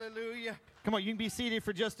Come on, you can be seated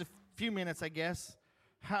for just a few minutes, I guess.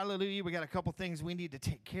 Hallelujah. We got a couple things we need to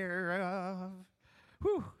take care of.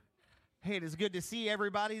 Whew. Hey, it is good to see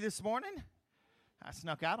everybody this morning. I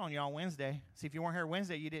snuck out on you on Wednesday. See, if you weren't here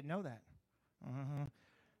Wednesday, you didn't know that.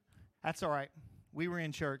 That's all right. We were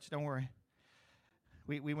in church. Don't worry.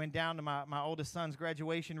 We went down to my oldest son's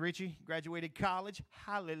graduation. Richie graduated college.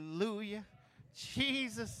 Hallelujah.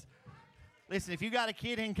 Jesus. Listen, if you got a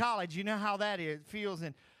kid in college, you know how that feels.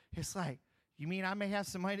 And it's like, you mean I may have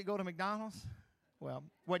some money to go to McDonald's? Well,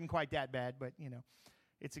 wasn't quite that bad, but, you know,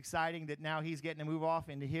 it's exciting that now he's getting to move off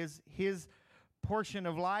into his portion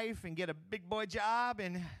of life and get a big boy job,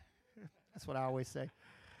 and that's what I always say.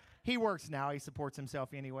 He works now. He supports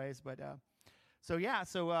himself anyways, but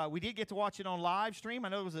so we did get to watch it on live stream. I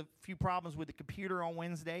know there was a few problems with the computer on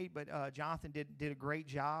Wednesday, but Jonathan did a great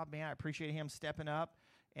job, man. I appreciate him stepping up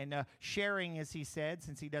and sharing, as he said,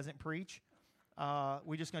 since he doesn't preach.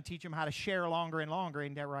 We're just going to teach him how to share longer and longer,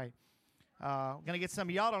 ain't that right? We're going to get some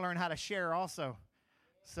of y'all to learn how to share also.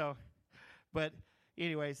 So, but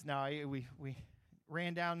anyways, no, we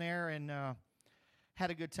ran down there and had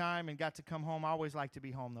a good time and got to come home. I always like to be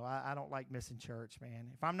home, though. I don't like missing church, man.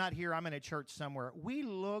 If I'm not here, I'm in a church somewhere. We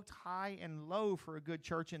looked high and low for a good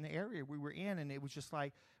church in the area we were in, and it was just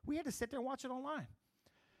like we had to sit there and watch it online.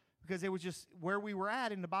 Because it was just where we were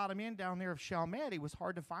at in the bottom end down there of Chalmette, it was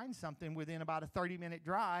hard to find something within about a 30-minute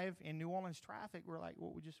drive in New Orleans traffic. We're like,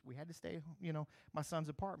 well, we had to stay, my son's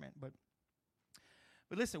apartment. But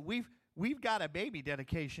listen, we've got a baby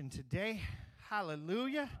dedication today.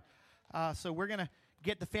 Hallelujah. So we're going to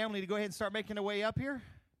get the family to go ahead and start making their way up here.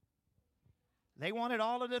 They wanted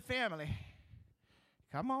all of the family.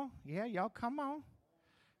 Come on. Yeah, y'all come on.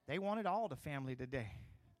 They wanted all the family today.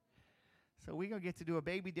 So we're going to get to do a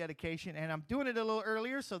baby dedication, and I'm doing it a little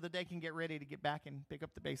earlier so that they can get ready to get back and pick up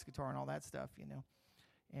the bass guitar and all that stuff,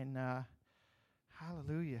 And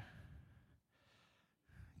hallelujah.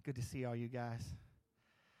 Good to see all you guys.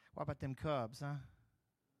 What about them Cubs, huh?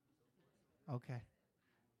 Okay.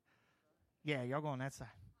 Yeah, y'all go on that side.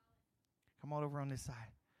 Come on over on this side.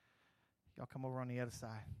 Y'all come over on the other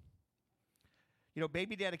side.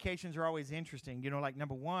 Baby dedications are always interesting. Like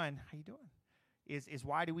number one, how you doing? Is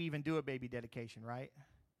why do we even do a baby dedication, right?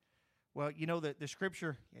 Well, the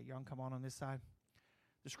scripture, y'all can come on this side.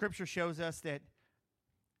 The scripture shows us that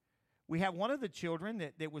we have one of the children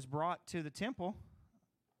that was brought to the temple,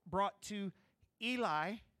 brought to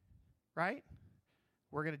Eli, right?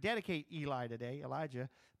 We're going to dedicate Eli today, Elijah.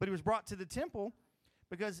 But he was brought to the temple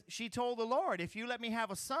because she told the Lord, if you let me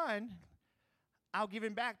have a son, I'll give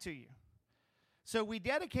him back to you. So we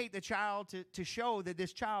dedicate the child to show that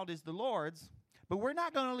this child is the Lord's. But we're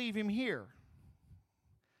not going to leave him here.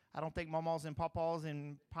 I don't think Mamas and Papas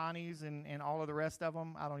and Pawnees and all of the rest of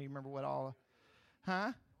them. I don't even remember what all.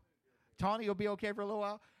 Huh? Tawny will be okay for a little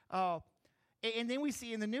while. And then we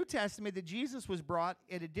see in the New Testament that Jesus was brought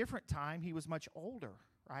at a different time. He was much older,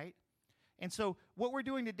 right? And so what we're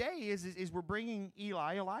doing today is we're bringing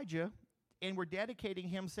Elijah, and we're dedicating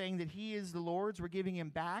him, saying that he is the Lord's. We're giving him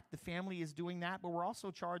back. The family is doing that, but we're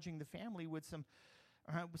also charging the family with some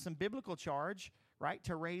biblical charge, right,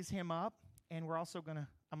 to raise him up. And we're also I'm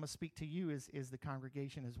going to speak to you as the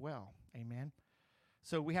congregation as well. Amen.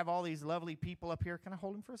 So we have all these lovely people up here. Can I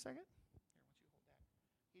hold him for a second? Here, why don't you hold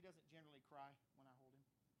that? He doesn't generally cry when I hold him.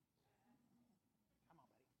 Come on,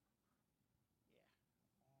 buddy.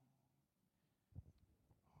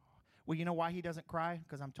 Yeah. Well, you know why he doesn't cry?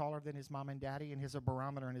 Because I'm taller than his mom and daddy, and his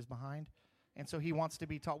barometer in his behind. And so he wants to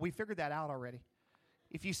be tall. We figured that out already.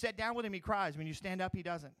 If you sit down with him, he cries. When you stand up, he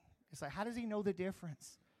doesn't. It's like, how does he know the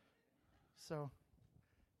difference? So,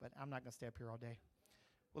 but I'm not going to stay up here all day.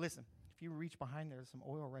 Well, listen, if you reach behind, there's some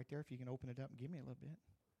oil right there. If you can open it up and give me a little bit.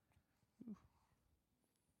 Ooh.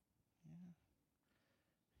 Yeah.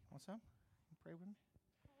 Want some? You pray with me?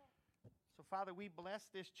 So, Father, we bless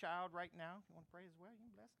this child right now. You want to pray as well? You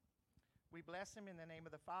can bless him. We bless him in the name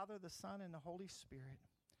of the Father, the Son, and the Holy Spirit.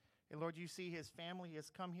 And Lord, you see his family has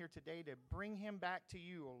come here today to bring him back to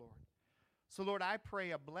you, O Lord. So, Lord, I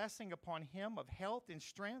pray a blessing upon him of health and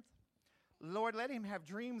strength. Lord, let him have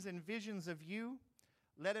dreams and visions of you.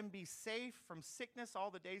 Let him be safe from sickness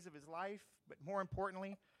all the days of his life. But more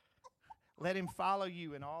importantly, let him follow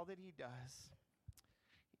you in all that he does.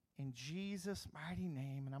 In Jesus' mighty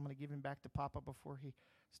name. And I'm going to give him back to Papa before he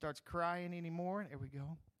starts crying anymore. There we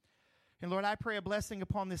go. And Lord, I pray a blessing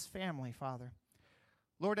upon this family, Father.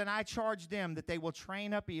 Lord, and I charge them that they will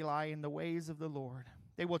train up Eli in the ways of the Lord.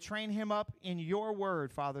 They will train him up in your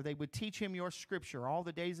word, Father. They would teach him your scripture all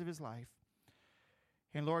the days of his life.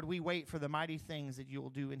 And Lord, we wait for the mighty things that you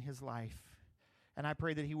will do in his life. And I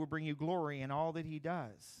pray that he will bring you glory in all that he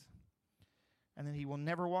does. and that he will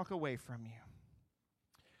never walk away from you.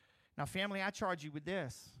 Now, family, I charge you with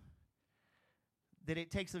this, that it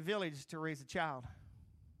takes a village to raise a child.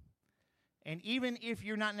 And even if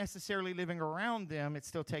you're not necessarily living around them, it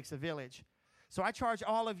still takes a village. So I charge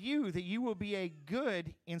all of you that you will be a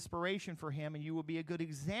good inspiration for him, and you will be a good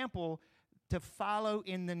example to follow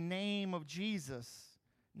in the name of Jesus.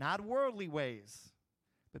 Not worldly ways,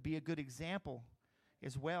 but be a good example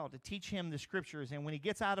as well, to teach him the scriptures. And when he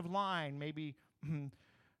gets out of line, maybe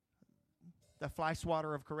the fly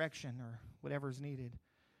swatter of correction or whatever is needed.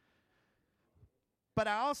 But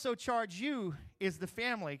I also charge you as the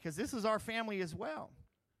family, because this is our family as well,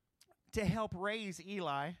 to help raise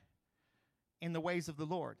Eli in the ways of the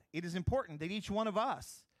Lord. It is important that each one of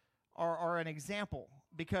us are an example,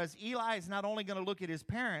 because Eli is not only going to look at his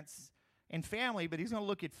parents and family, but he's going to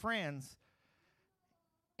look at friends.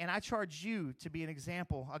 And I charge you to be an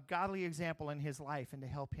example, a godly example in his life, and to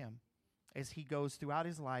help him as he goes throughout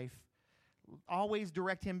his life. Always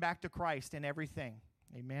direct him back to Christ in everything.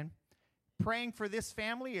 Amen. Praying for this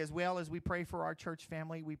family as well as we pray for our church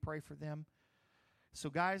family. We pray for them. So,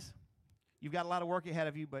 guys, you've got a lot of work ahead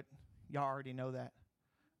of you, but y'all already know that.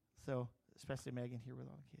 So, especially Megan here with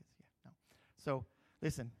all the kids. Yeah, no. So,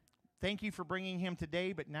 listen, thank you for bringing him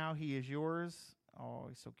today, but now he is yours. Oh,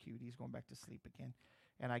 he's so cute. He's going back to sleep again.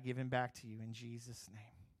 And I give him back to you in Jesus' name.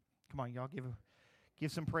 Come on, y'all,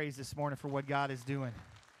 give some praise this morning for what God is doing.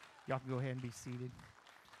 Y'all can go ahead and be seated.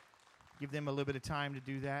 Give them a little bit of time to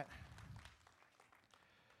do that.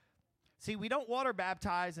 See, we don't water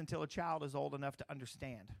baptize until a child is old enough to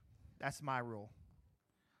understand. That's my rule.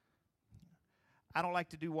 I don't like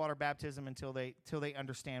to do water baptism until they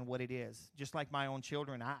understand what it is. Just like my own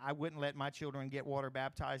children. I wouldn't let my children get water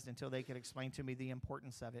baptized until they could explain to me the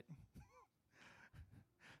importance of it.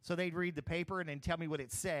 So they'd read the paper and then tell me what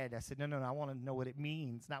it said. I said, no, I want to know what it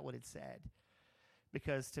means, not what it said.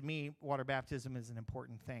 Because to me, water baptism is an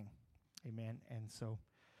important thing. Amen. And so,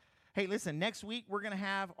 hey, listen, next week we're going to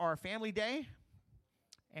have our family day.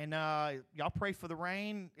 And y'all pray for the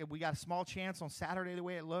rain. We got a small chance on Saturday the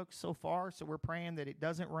way it looks so far. So we're praying that it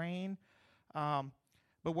doesn't rain. But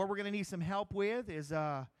what we're going to need some help with is,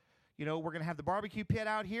 we're going to have the barbecue pit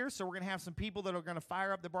out here. So we're going to have some people that are going to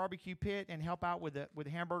fire up the barbecue pit and help out with the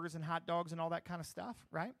hamburgers and hot dogs and all that kind of stuff,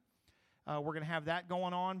 right? We're going to have that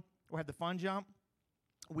going on. We'll have the fun jump.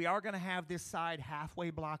 We are going to have this side halfway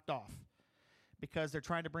blocked off because they're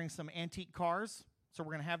trying to bring some antique cars. So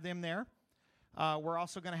we're going to have them there. We're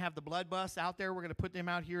also going to have the blood bus out there. We're going to put them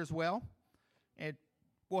out here as well. And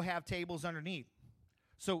we'll have tables underneath.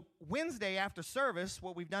 So Wednesday after service,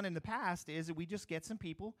 what we've done in the past is that we just get some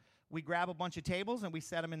people. We grab a bunch of tables and we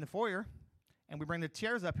set them in the foyer. And we bring the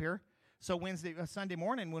chairs up here. So Sunday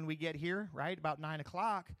morning when we get here, right, about 9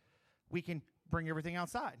 o'clock, we can bring everything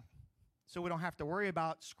outside. So we don't have to worry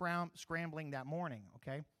about scrambling that morning,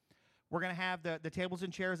 okay? We're going to have the tables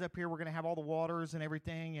and chairs up here. We're going to have all the waters and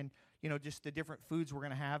everything and, just the different foods we're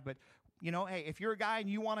going to have. But, hey, if you're a guy and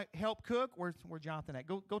you want to help cook, where's Jonathan at?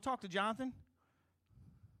 Go talk to Jonathan.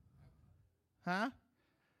 Huh?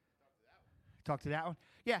 Talk to that one?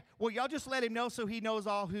 Yeah, well, y'all just let him know so he knows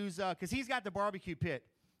all who's, because he's got the barbecue pit.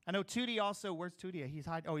 I know Tootie also, where's Tootie? He's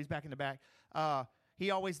back in the back. He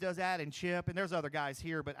always does that, and Chip, and there's other guys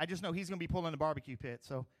here, but I just know he's going to be pulling the barbecue pit,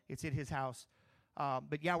 so it's at his house.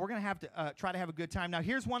 But, yeah, we're going to have to try to have a good time. Now,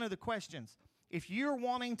 here's one of the questions. If you're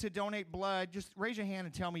wanting to donate blood, just raise your hand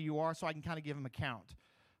and tell me you are so I can kind of give them a count.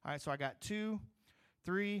 All right, so I got 2,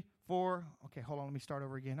 3, 4. Okay, hold on, let me start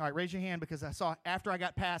over again. All right, raise your hand because after I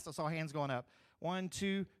got past, I saw hands going up. 1,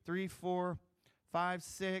 2, 3, 4, 5,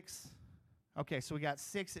 6. Okay, so we got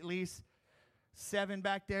 6 at least. 7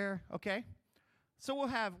 back there, okay. So we'll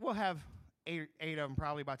have 8 of them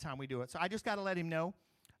probably by the time we do it. So I just got to let him know,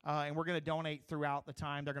 and we're going to donate throughout the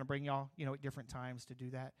time. They're going to bring y'all, at different times to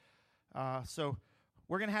do that. So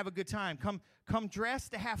we're going to have a good time. Come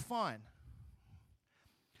dressed to have fun.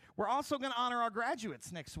 We're also going to honor our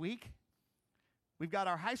graduates next week. We've got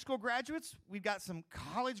our high school graduates. We've got some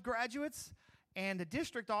college graduates. And the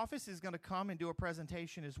district office is going to come and do a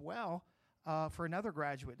presentation as well for another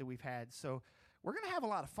graduate that we've had. So we're going to have a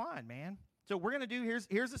lot of fun, man. So we're going to do,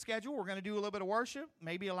 here's the schedule. We're going to do a little bit of worship,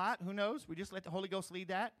 maybe a lot, who knows. We just let the Holy Ghost lead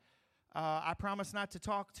that. I promise not to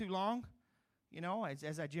talk too long,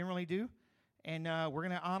 as I generally do. And we're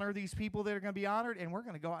going to honor these people that are going to be honored, and we're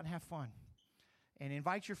going to go out and have fun. And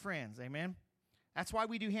invite your friends, amen? That's why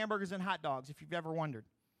we do hamburgers and hot dogs, if you've ever wondered.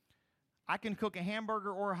 I can cook a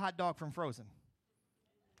hamburger or a hot dog from frozen.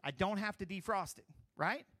 I don't have to defrost it,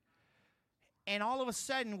 right? And all of a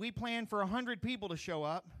sudden, we plan for 100 people to show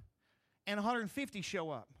up, and 150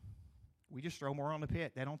 show up. We just throw more on the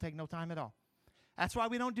pit. They don't take no time at all. That's why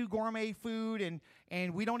we don't do gourmet food,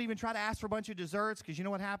 and we don't even try to ask for a bunch of desserts, because you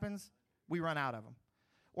know what happens? We run out of them.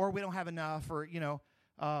 Or we don't have enough, or,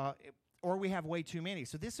 or we have way too many.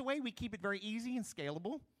 So this is a way we keep it very easy and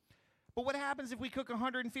scalable. But what happens if we cook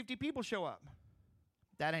 150 people show up?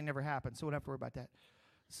 That ain't never happened, so we don't have to worry about that.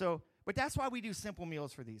 So, but that's why we do simple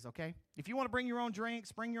meals for these, okay? If you want to bring your own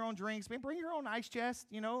drinks, bring your own drinks. Bring your own ice chest,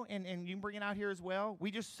 and you can bring it out here as well.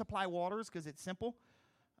 We just supply waters because it's simple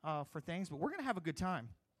for things, but we're going to have a good time.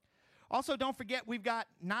 Also, don't forget, we've got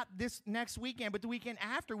not this next weekend, but the weekend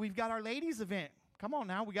after, we've got our ladies' event. Come on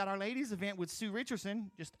now, we got our ladies' event with Sue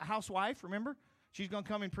Richardson, just a housewife, remember? She's going to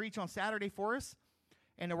come and preach on Saturday for us.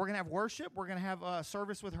 And we're going to have worship. We're going to have a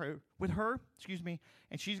service with her,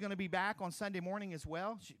 and she's going to be back on Sunday morning as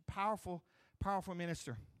well. She's a powerful, powerful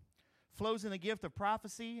minister. Flows in the gift of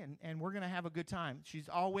prophecy, and we're going to have a good time. She's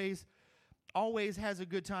always has a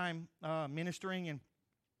good time ministering, and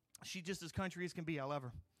she's just as country as can be. I love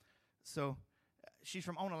her. So she's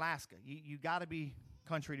from Onalaska. You got to be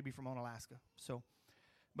country to be from Onalaska. So,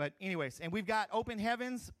 but anyways, and we've got Open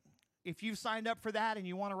Heavens. If you've signed up for that and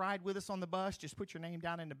you want to ride with us on the bus, just put your name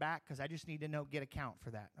down in the back, because I just need to get a count for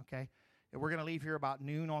that, okay? And we're going to leave here about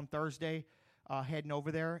noon on Thursday, heading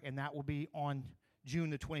over there, and that will be on June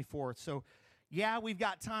the 24th. So, yeah, we've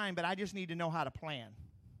got time, but I just need to know how to plan.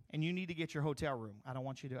 And you need to get your hotel room. I don't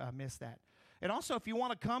want you to miss that. And also, if you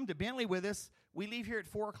want to come to Bentley with us, we leave here at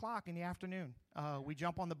 4 o'clock in the afternoon. We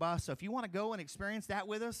jump on the bus. So if you want to go and experience that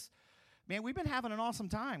with us, man, we've been having an awesome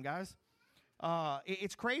time, guys.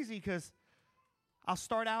 It's crazy because I'll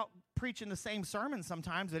start out preaching the same sermon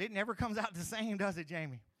sometimes, but it never comes out the same, does it,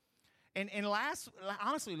 Jamie? And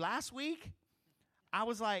honestly, last week, I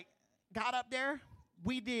was like, got up there,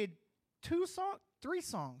 we did 3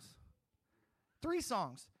 songs,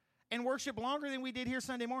 and worship longer than we did here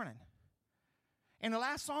Sunday morning. And the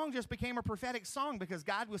last song just became a prophetic song because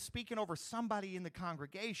God was speaking over somebody in the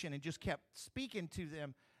congregation and just kept speaking to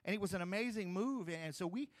them. And it was an amazing move. And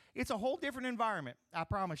so it's a whole different environment, I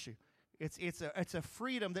promise you. It's a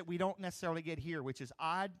freedom that we don't necessarily get here, which is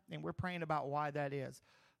odd, and we're praying about why that is.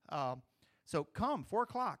 So come, 4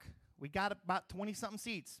 o'clock. We got about 20-something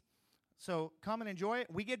seats. So come and enjoy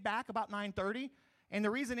it. We get back about 9:30. And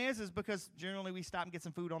the reason is because generally we stop and get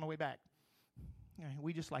some food on the way back.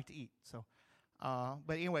 We just like to eat. So,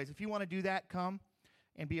 but anyways, if you want to do that, come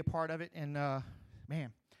and be a part of it. And,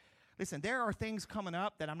 man. Listen, there are things coming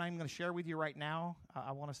up that I'm not even going to share with you right now.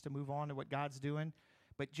 I want us to move on to what God's doing.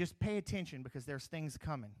 But just pay attention because there's things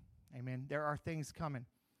coming. Amen. There are things coming.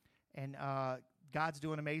 And God's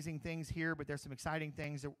doing amazing things here, but there's some exciting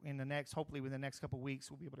things that hopefully within the next couple of weeks,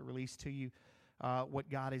 we'll be able to release to you what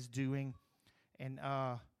God is doing. And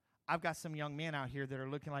I've got some young men out here that are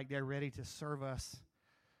looking like they're ready to serve us.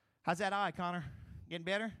 How's that eye, Connor? Getting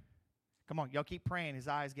better? Come on, y'all keep praying. His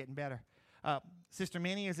eye is getting better. Sister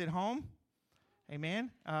Minnie is at home.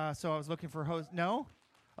 Amen. So I was looking for host. No?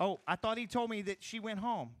 Oh, I thought he told me that she went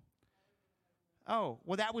home. Oh,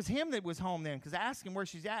 well, that was him that was home then, because I asked him where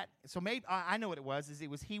she's at. So maybe I know what it was.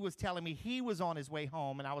 He was telling me he was on his way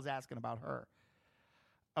home, and I was asking about her.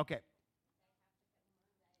 Okay.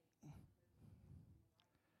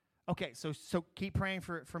 Okay, so keep praying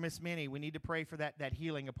for Miss Minnie. We need to pray for that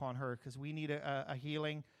healing upon her, because we need a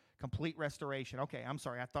healing, complete restoration. Okay, I'm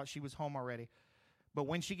sorry. I thought she was home already. But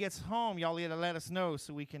when she gets home, y'all need to let us know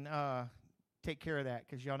so we can take care of that,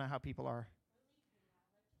 because y'all know how people are.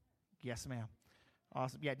 Yes, ma'am.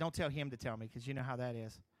 Awesome. Yeah, don't tell him to tell me, because you know how that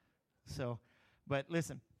is. So, but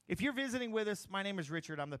listen, if you're visiting with us, my name is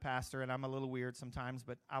Richard. I'm the pastor, and I'm a little weird sometimes,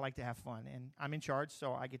 but I like to have fun. And I'm in charge,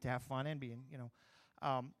 so I get to have fun and be,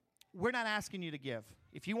 we're not asking you to give.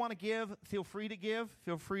 If you want to give, feel free to give.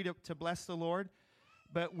 Feel free to bless the Lord.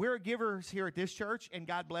 But we're givers here at this church, and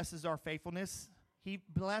God blesses our faithfulness. He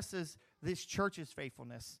blesses this church's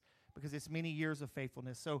faithfulness because it's many years of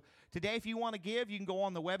faithfulness. So today, if you want to give, you can go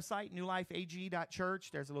on the website,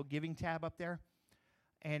 newlifeag.church. There's a little giving tab up there.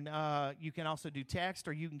 And you can also do text,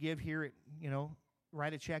 or you can give here at,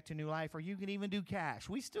 write a check to New Life, or you can even do cash.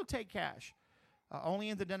 We still take cash, only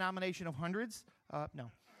in the denomination of hundreds.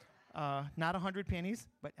 No. Not 100 pennies,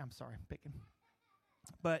 but I'm sorry, I'm picking.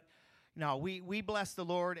 But no, we bless the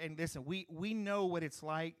Lord, and listen, we know what it's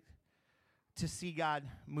like to see God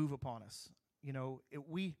move upon us.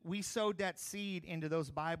 We sowed that seed into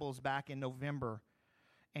those Bibles back in November,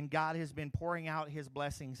 and God has been pouring out his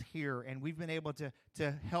blessings here, and we've been able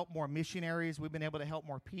to help more missionaries. We've been able to help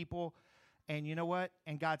more people, and you know what?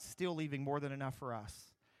 And God's still leaving more than enough for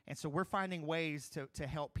us. And so we're finding ways to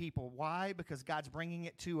help people. Why? Because God's bringing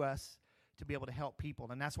it to us to be able to help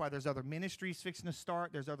people. And that's why there's other ministries fixing to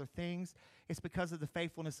start. There's other things. It's because of the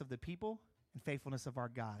faithfulness of the people and faithfulness of our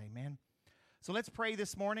God. Amen. So let's pray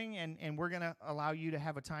this morning, and we're going to allow you to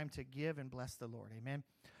have a time to give and bless the Lord. Amen.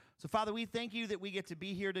 So, Father, we thank you that we get to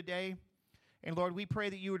be here today. And, Lord, we pray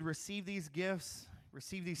that you would receive these gifts,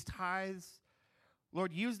 receive these tithes.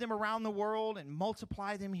 Lord, use them around the world and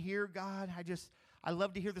multiply them here, God. I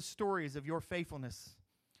love to hear the stories of your faithfulness,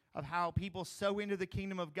 of how people sow into the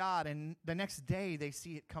kingdom of God, and the next day they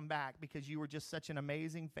see it come back because you were just such an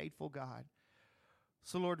amazing, faithful God.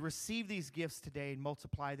 So, Lord, receive these gifts today and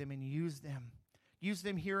multiply them and use them. Use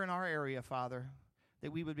them here in our area, Father,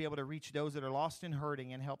 that we would be able to reach those that are lost and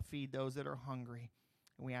hurting and help feed those that are hungry.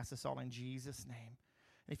 And we ask this all in Jesus' name.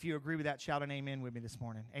 If you agree with that, shout an amen with me this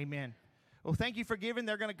morning. Amen. Well, thank you for giving.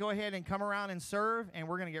 They're going to go ahead and come around and serve, and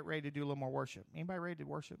we're going to get ready to do a little more worship. Anybody ready to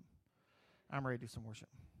worship? I'm ready to do some worship.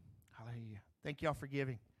 Hallelujah. Thank you all for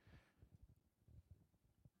giving.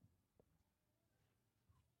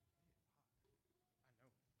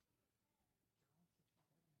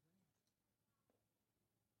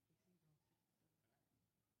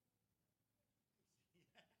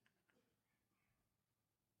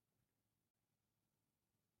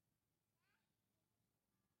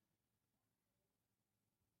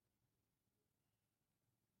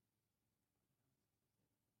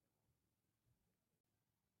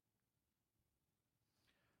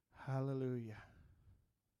 Hallelujah.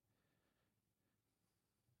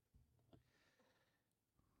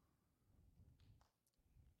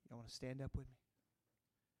 You want to stand up with me?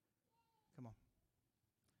 Come on.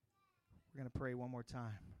 We're going to pray one more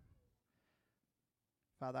time.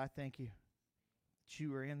 Father, I thank you that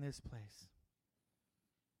you are in this place.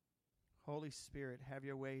 Holy Spirit, have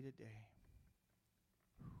your way today.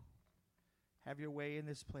 Have your way in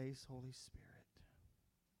this place, Holy Spirit.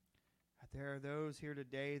 There are those here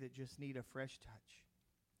today that just need a fresh touch.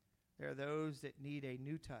 There are those that need a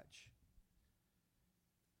new touch.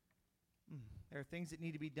 There are things that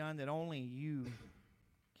need to be done that only you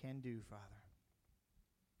can do, Father.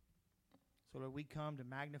 So, Lord, we come to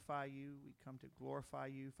magnify you. We come to glorify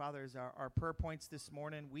you. Father, as our prayer points this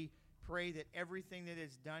morning, we pray that everything that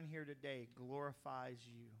is done here today glorifies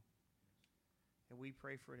you. And we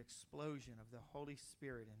pray for an explosion of the Holy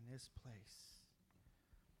Spirit in this place.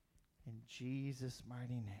 In Jesus'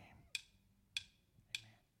 mighty name.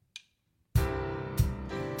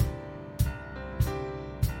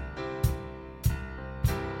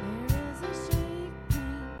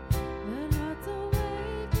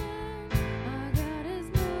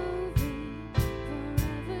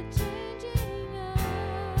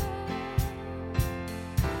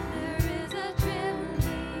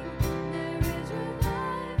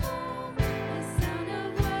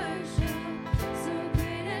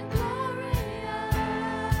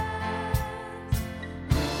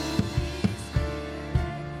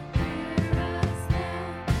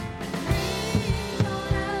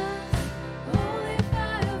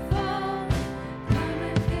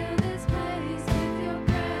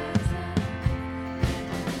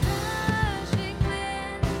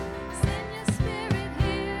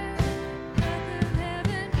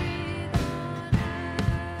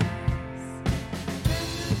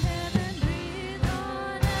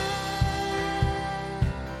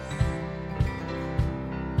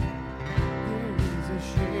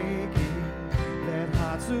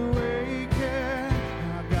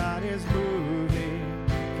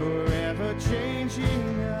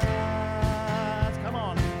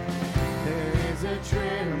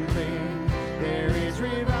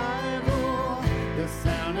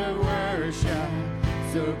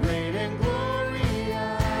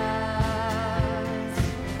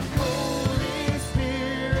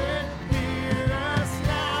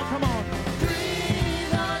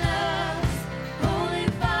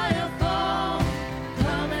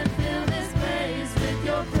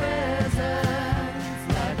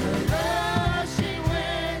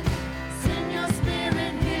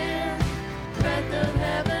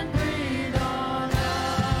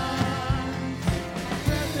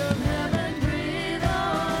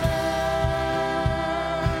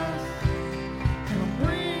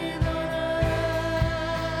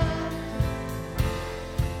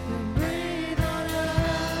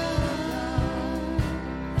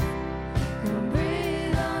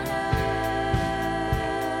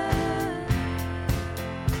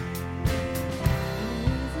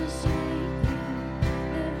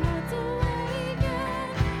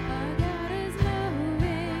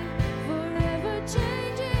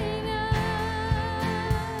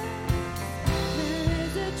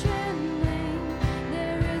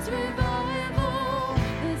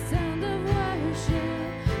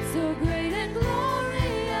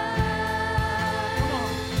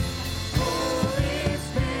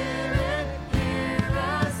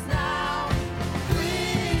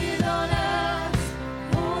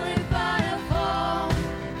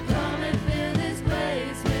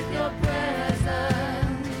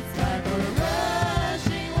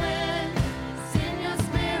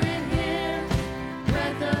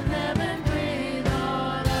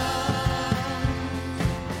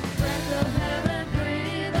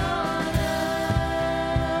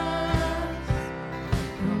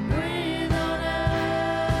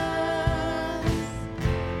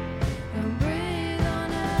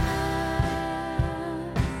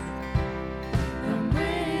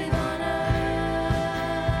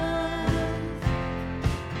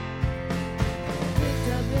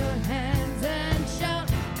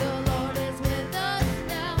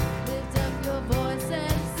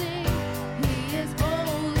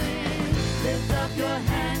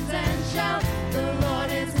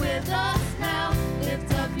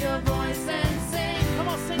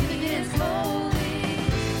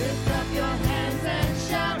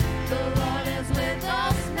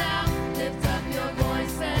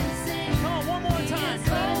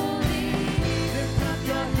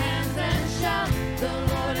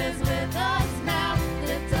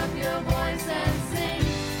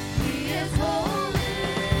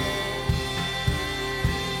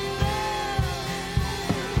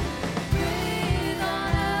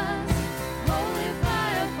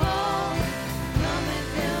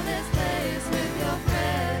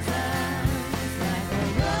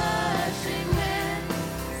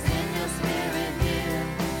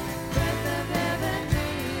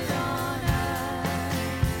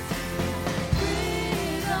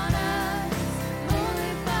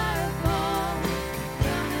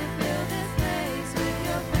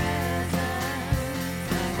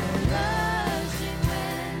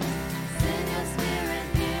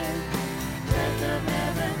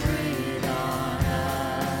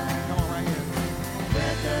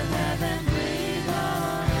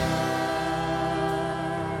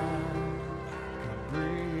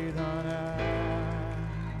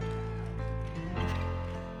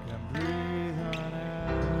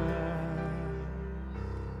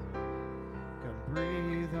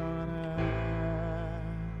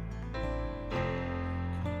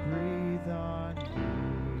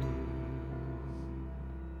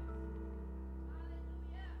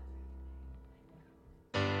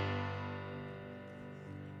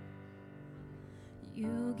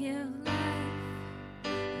 You give life,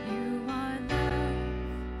 you are love,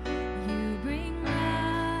 you bring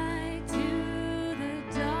light to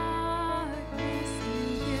the darkness,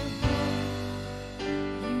 you give hope,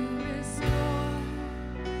 you restore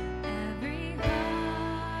every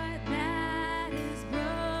heart that is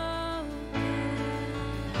broken.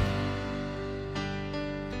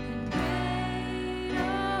 And great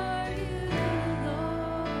are you,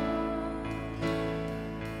 Lord.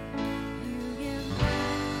 You give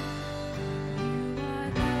life, you are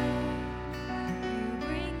love, you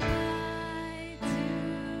bring light to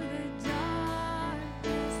the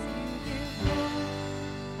darkness, you give hope,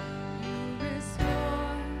 you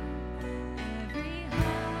restore every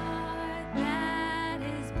heart that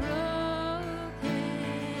is broken.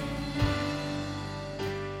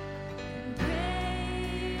 And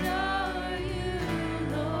great are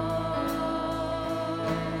you, Lord.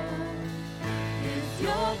 It's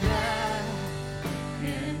your breath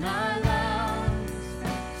in our lungs,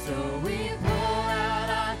 so we pour out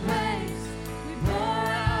our praise. We pour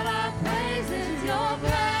out our praise. It's your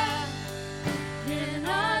breath in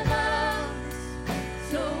our lungs,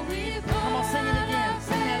 so we pour Come on, sing it out again. our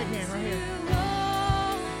Sing that praise again right here. to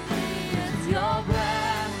only. It's your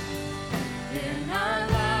breath in our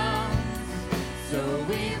lungs, so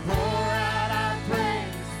we pour out our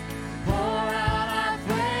praise. Pour out our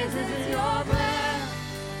praise. It's your breath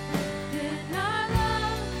in our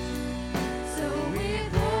lungs, so we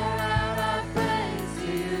pour out our praise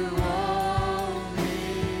to you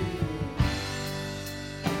only.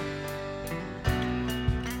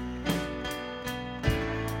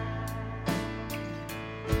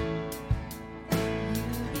 You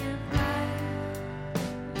give life,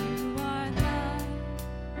 you are love,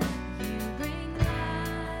 you bring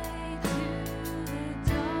light to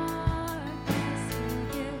the darkness, you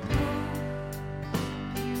give hope,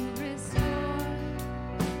 you restore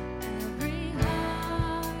every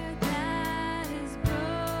heart that is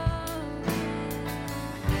broken.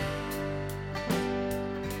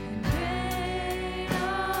 And great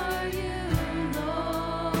are you,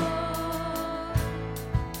 Lord.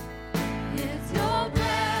 It's your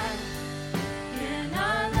breath in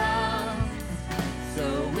our lungs,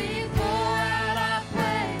 so we pour out our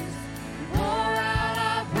praise. We pour out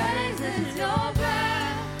our praise. It's your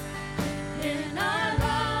breath in our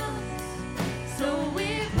lungs, so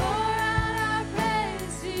we pour out our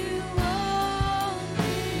praise to you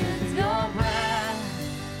only. It's your breath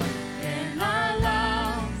in our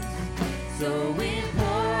lungs, so we pour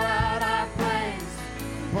out our praise.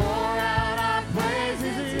 Pour out our praise.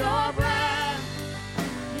 It's your breath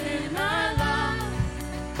in our lungs,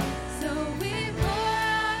 so we pour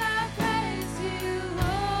out our praise to you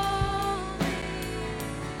only.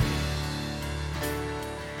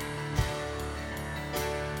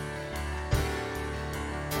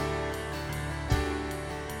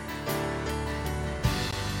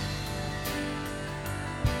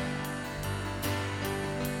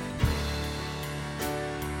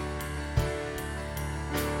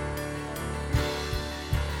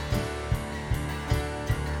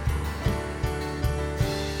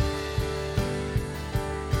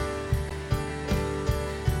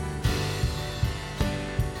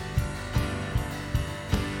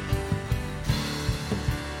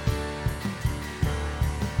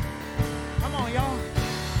 Come on, y'all.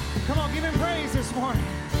 Come on, give him praise this morning.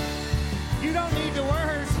 You don't need the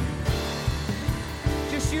words.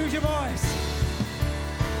 Just use your voice.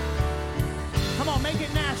 Come on, make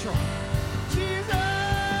it natural. Jesus.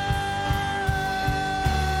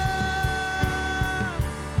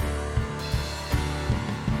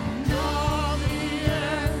 And all the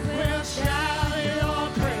earth will shout your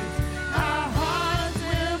praise. Our hearts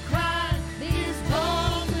will cry. These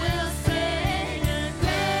bones will sing. And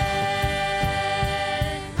great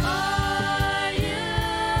are you,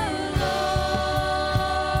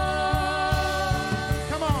 Lord.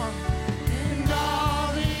 Come on. And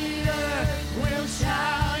all the earth will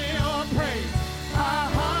shout your praise.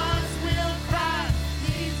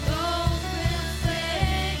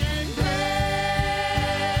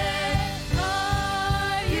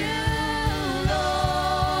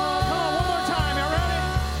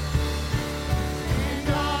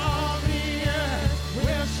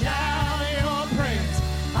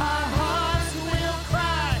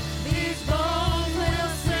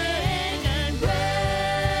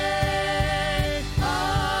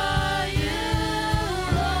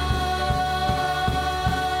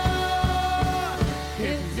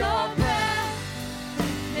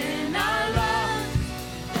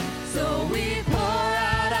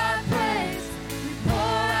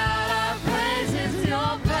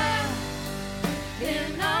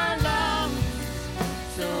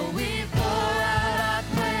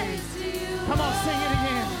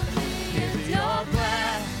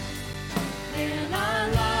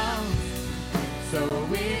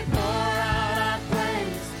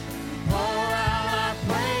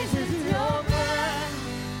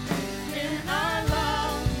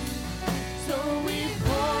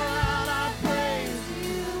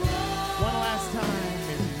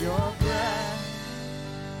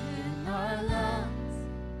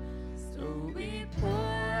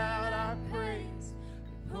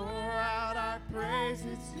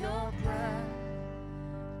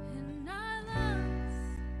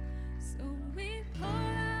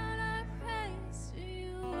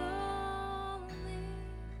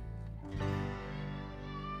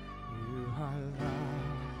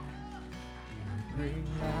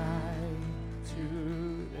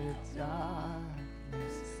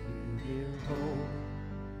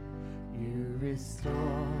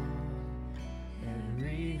 restore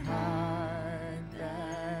every heart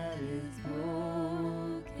that is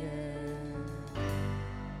broken.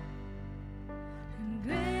 And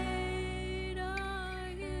great are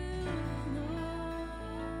you, Lord.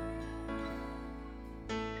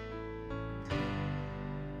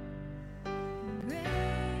 And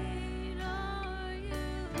great are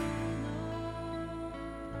you, Lord.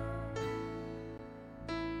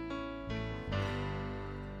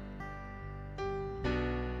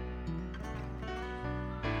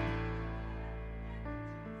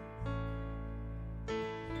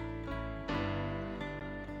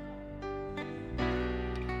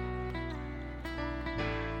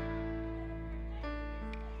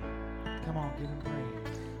 Come on, give him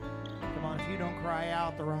praise. Come on, if you don't cry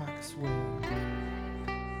out, the rocks will.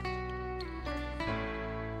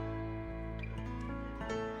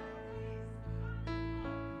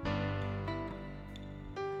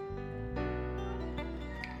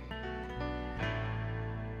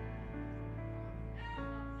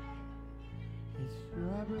 It's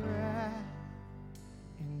your breath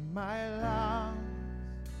in my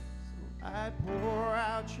lungs, so I pour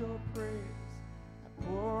out your praise. I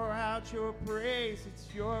pour out your praise. It's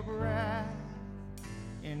your breath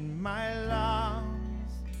in my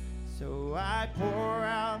lungs, so I pour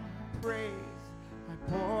out praise. I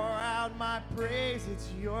pour out my praise. It's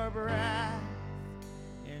your breath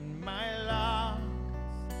in my lungs.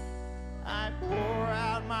 I pour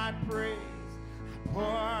out my praise. I pour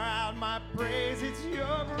out my praise. It's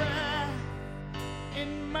your breath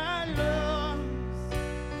in my lungs.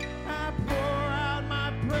 I pour out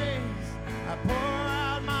my praise. I pour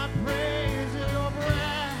out my praise. Your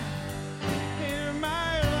breath in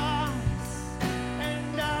my lungs.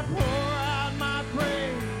 And I pour out my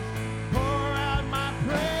praise. Pour out my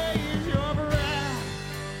praise. Your breath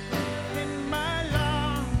in my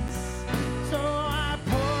lungs. So I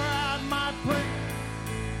pour out my praise.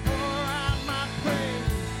 Pour out my praise.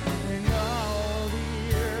 And all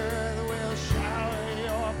the earth will shout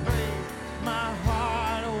your praise. My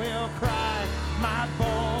heart will cry. My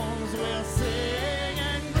bones will sing.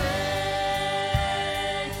 And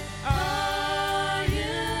great are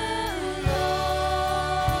you, Lord.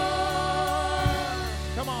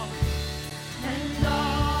 Come on. And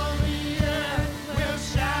all the earth will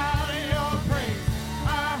shout your praise.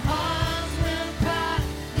 Our hearts will cry.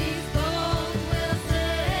 These bones will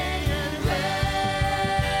sing. And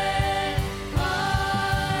great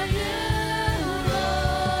Are you,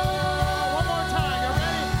 Lord? one more time, you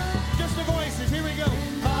ready? Just the voices, here we go.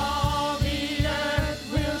 All the earth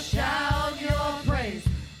will shout your praise.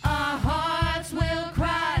 Our hearts will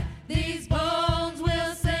cry, these bones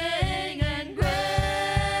will sing, and great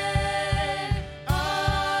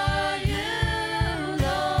are you,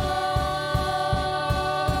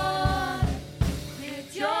 Lord.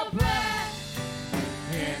 It's your breath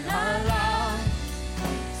in our lungs,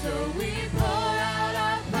 so we pour out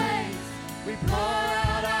our praise. We pour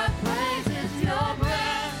out our praise. It's your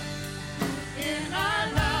breath in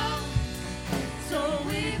our lungs. So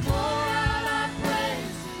we pour out our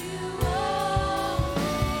praise to you, oh,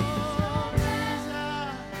 it's your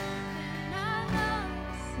breath in our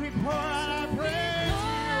lungs. We pour out our We praise.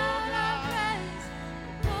 pour out our praise.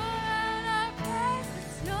 We pour out our praise.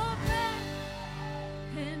 It's your breath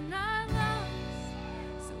in our lungs.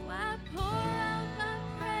 So I pour out my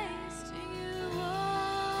praise to you,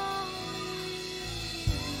 oh,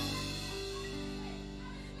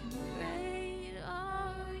 and great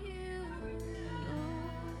are you, Lord.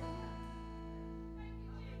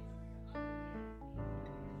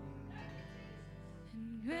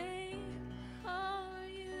 And great are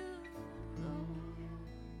you, Lord.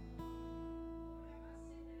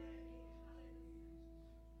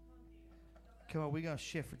 Come on, we're going to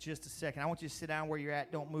shift for just a second. I want you to sit down where you're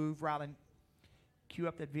at. Don't move. Rylan, cue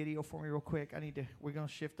up that video for me real quick. We're going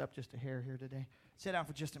to shift up just a hair here today. Sit down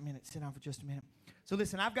for just a minute. Sit down for just a minute. So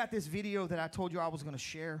listen, I've got this video that I told you I was going to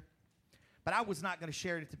share, but I was not going to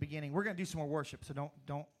share it at the beginning. We're going to do some more worship, so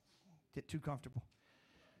don't get too comfortable.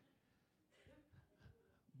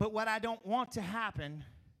 But what I don't want to happen,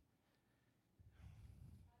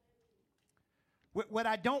 what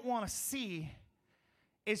I don't want to see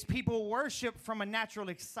is people worship from a natural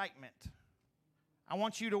excitement. I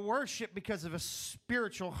want you to worship because of a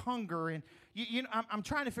spiritual hunger. And I'm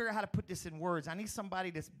trying to figure out how to put this in words. I need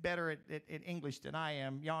somebody that's better at English than I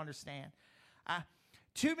am. Y'all understand?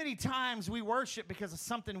 Too many times we worship because of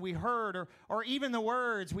something we heard, or even the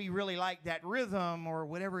words, we really like that rhythm or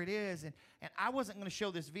whatever it is. And I wasn't going to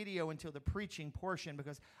show this video until the preaching portion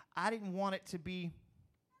because I didn't want it to be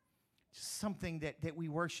just something that we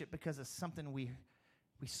worship because of something we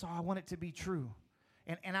We saw, I want it to be true.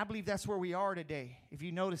 And I believe that's where we are today. If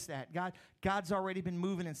you notice that, God's already been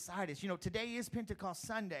moving inside us. You know, today is Pentecost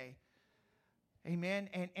Sunday. Amen.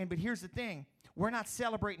 But here's the thing. We're not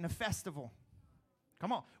celebrating a festival.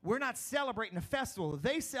 Come on. We're not celebrating a festival.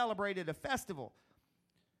 They celebrated a festival.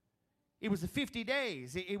 It was the 50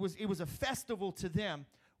 days. It was a festival to them.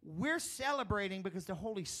 We're celebrating because the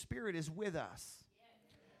Holy Spirit is with us.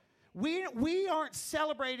 We aren't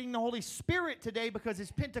celebrating the Holy Spirit today because it's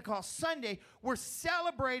Pentecost Sunday. We're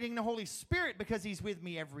celebrating the Holy Spirit because He's with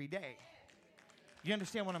me every day. You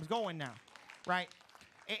understand where I'm going now, right?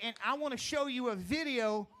 And I want to show you a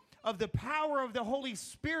video of the power of the Holy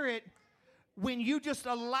Spirit when you just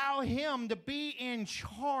allow Him to be in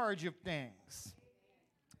charge of things.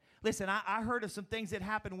 Listen, I heard of some things that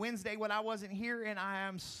happened Wednesday when I wasn't here, and I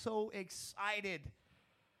am so excited.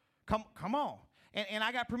 Come on. And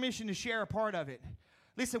I got permission to share a part of it.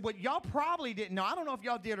 Listen, what y'all probably didn't know, I don't know if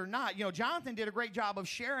y'all did or not. You know, Jonathan did a great job of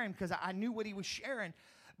sharing because I knew what he was sharing.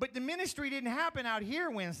 But the ministry didn't happen out here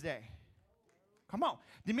Wednesday. Come on.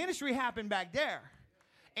 The ministry happened back there.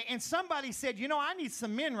 And somebody said, you know, I need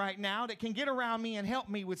some men right now that can get around me and help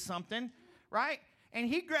me with something, right? And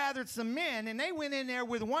he gathered some men, and they went in there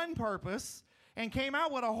with one purpose and came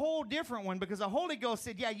out with a whole different one because the Holy Ghost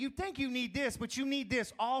said, yeah, you think you need this, but you need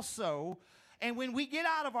this also. And when we get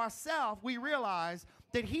out of ourselves, we realize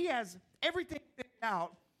that He has everything figured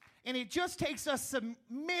out, and it just takes us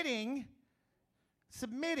submitting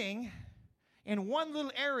in one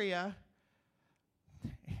little area,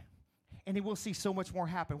 and then we'll see so much more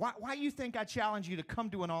happen. Why do you think I challenge you to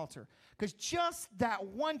come to an altar? Because just that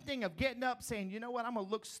one thing of getting up saying, you know what, I'm going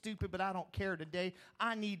to look stupid, but I don't care today.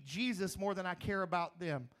 I need Jesus more than I care about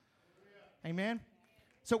them. Amen?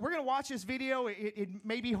 So we're going to watch this video. It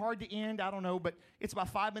may be hard to end. I don't know, but it's about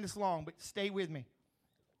 5 minutes long, but stay with me.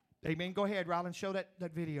 Amen. Go ahead, Rylan. Show that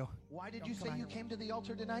video. Why did you say you came to the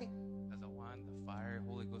altar tonight? Because I want the fire,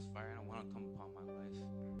 Holy Ghost fire, and I want to come upon my life.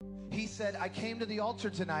 He said, I came to the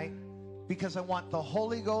altar tonight because I want the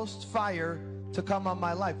Holy Ghost fire to come on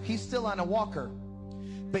my life. He's still on a walker,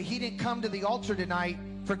 but he didn't come to the altar tonight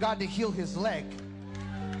for God to heal his leg.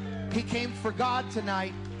 He came for God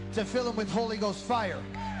tonight to fill him with Holy Ghost fire.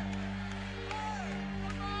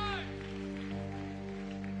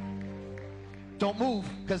 Don't move,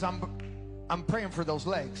 because I'm praying for those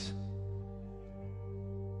legs.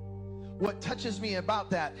 What touches me about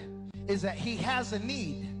that is that he has a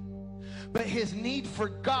need, but his need for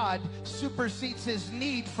God supersedes his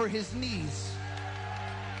need for his knees.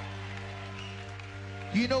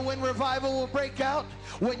 You know when revival will break out?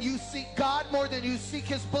 When you seek God more than you seek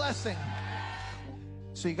his blessing.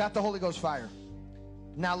 So you got the Holy Ghost fire.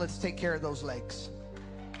 Now let's take care of those legs.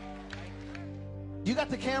 You got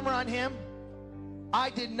the camera on him? I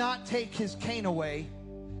did not take his cane away.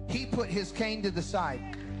 He put his cane to the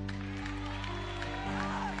side.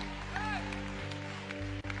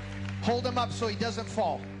 Hold him up so he doesn't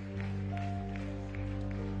fall.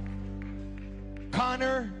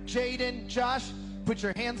 Connor, Jaden, Josh, put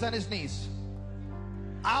your hands on his knees.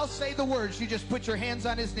 I'll say the words. You just put your hands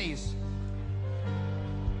on his knees.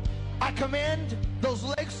 I command those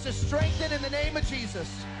legs to strengthen in the name of Jesus.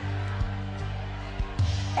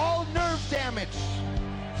 All nerve damage,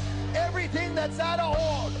 everything that's out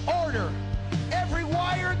of order, every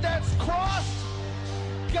wire that's crossed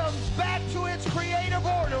comes back to its creative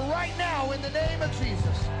order right now in the name of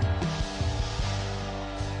Jesus.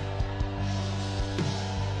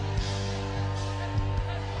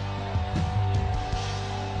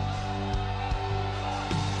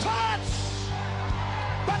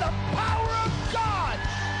 By the power of God.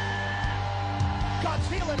 God's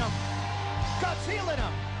healing them. God's healing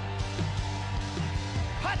them.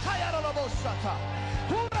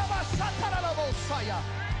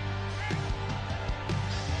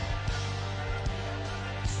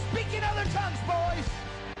 Speak in other tongues, boys.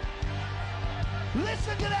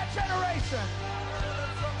 Listen to that generation.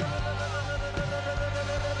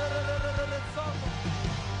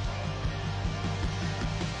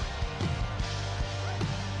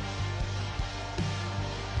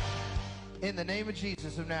 In the name of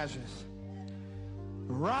Jesus of Nazareth,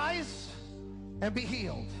 rise and be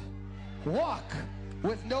healed. Walk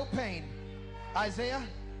with no pain. Isaiah,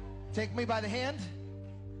 take me by the hand.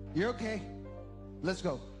 You're okay. Let's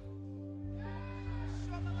go.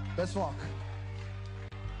 Let's walk.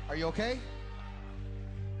 Are you okay?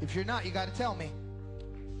 If you're not, you got to tell me.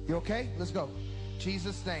 You okay? Let's go.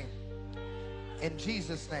 Jesus' name. In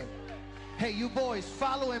Jesus' name. Hey, you boys,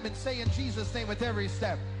 follow him and say in Jesus' name with every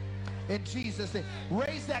step. In Jesus' name.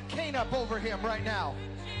 Raise that cane up over him right now.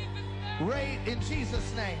 Raise in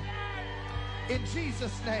Jesus' name. In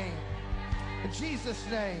Jesus' name. In Jesus'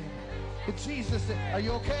 name. In Jesus' name. Are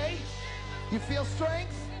you okay? You feel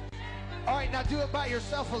strength? All right, now do it by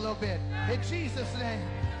yourself a little bit. In Jesus' name.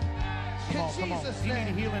 Come on, come on. If you need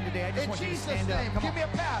a healing today, I just want you to stand up. Come Give on. me a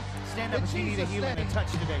pass. Stand up In if you need a Jesus' healing name. and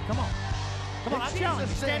touch today. Come on. Come on, In I'm challenging you.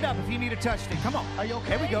 Jesus' Stand name. up if you need a touch today. Come on. Are you okay?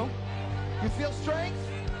 There we go. You feel strength?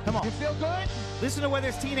 Come on. You feel good? Listen to where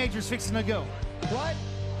there's teenagers fixing to go. What?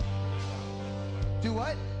 Do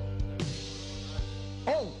what?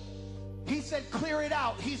 Oh, he said clear it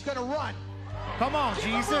out. He's going to run. Come on, Give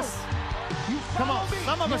him Jesus. room. You Come follow on. me.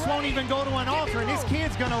 Some of You us won't ready? even go to an Give me altar, and this room.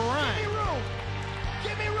 kid's going to Give me run. room.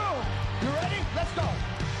 Give me room. You ready? Let's go.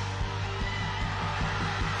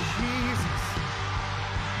 Jesus.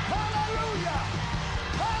 Hallelujah.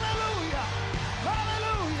 Hallelujah.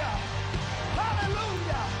 Hallelujah.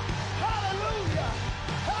 Hallelujah. Hallelujah.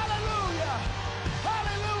 Hallelujah.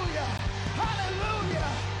 Hallelujah. Hallelujah.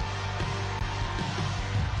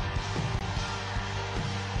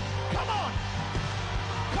 Come on.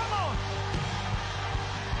 Come on.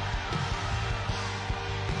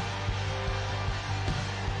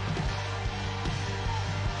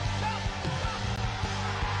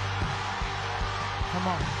 Come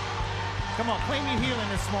on. Come on. Claim your healing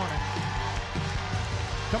this morning.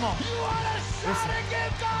 Come on. You want to shout Listen. and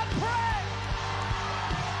give God praise?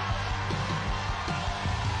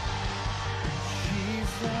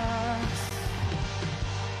 Jesus.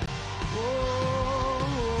 Oh.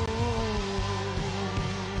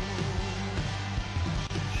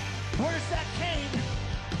 Where's that cane?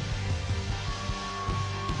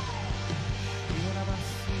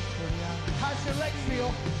 How's your legs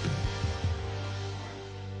feel?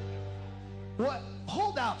 What?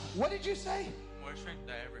 Hold up. What did you say? More strength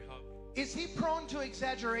than I ever felt. Is he prone to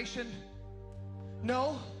exaggeration?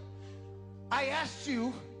 No. I asked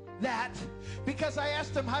you that because I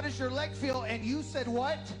asked him, how does your leg feel? And you said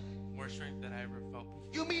what? More strength than I ever felt.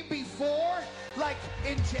 You mean before? Like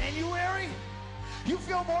in January? You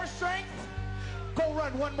feel more strength? Go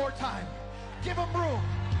run one more time. Give him room.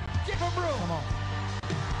 Give him room. Come on.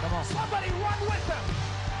 Come on. Somebody run with him.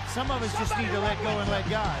 Some of us just need to let go and let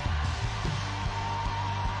God.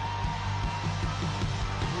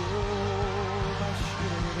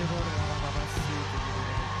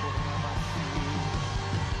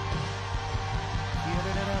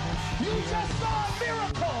 You just saw a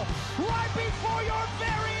miracle right before your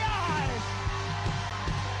very eyes.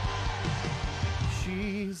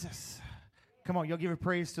 Jesus. Come on, y'all give a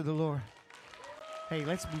praise to the Lord. Hey,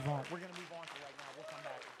 let's move on. We're going to move on to right now. We'll come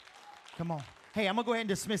back. Come on. Hey, I'm going to go ahead and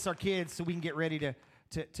dismiss our kids so we can get ready to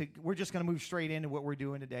we're just going to move straight into what we're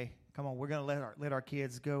doing today. Come on, we're going to let our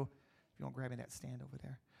kids go. If you want to grab me that stand over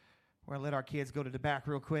there. We're going to let our kids go to the back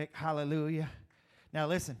real quick. Hallelujah. Now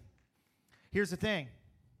listen. Here's the thing.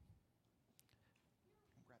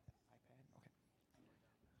 Grab that iPad. Okay.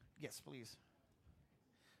 Yes, please.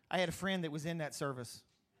 I had a friend that was in that service.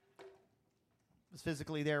 Was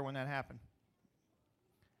physically there when that happened.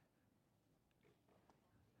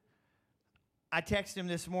 I texted him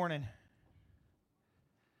this morning,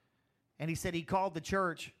 and he said he called the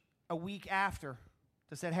church a week after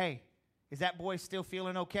to say, hey, is that boy still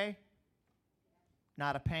feeling okay?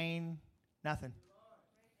 Not a pain, nothing.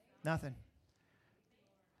 Nothing.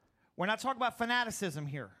 We're not talking about fanaticism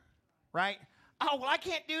here, right? Oh, well, I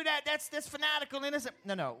can't do that. That's fanatical. Innocent.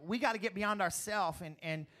 No. We got to get beyond ourselves,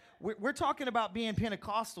 and we're talking about being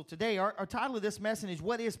Pentecostal today. Our title of this message is,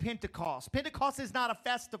 what is Pentecost? Pentecost is not a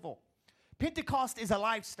festival. Pentecost is a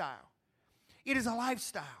lifestyle. It is a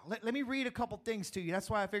lifestyle. Let me read a couple things to you. That's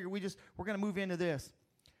why I figured we're going to move into this.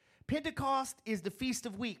 Pentecost is the Feast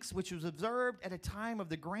of Weeks, which was observed at a time of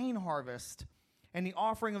the grain harvest and the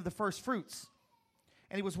offering of the first fruits.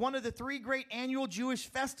 And it was one of the three great annual Jewish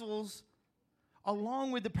festivals,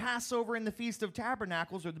 along with the Passover and the Feast of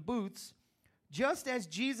Tabernacles, or the Booths. Just as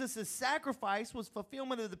Jesus' sacrifice was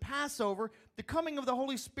fulfillment of the Passover, the coming of the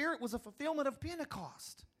Holy Spirit was a fulfillment of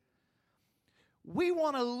Pentecost. We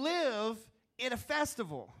want to live in a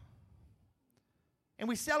festival, and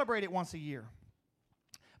we celebrate it once a year.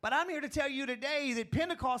 But I'm here to tell you today that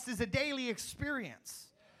Pentecost is a daily experience,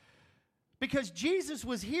 because Jesus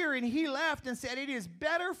was here and he left and said, it is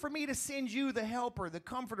better for me to send you the helper, the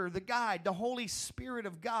comforter, the guide, the Holy Spirit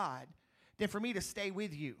of God, than for me to stay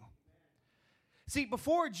with you. See,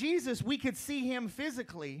 before Jesus, we could see him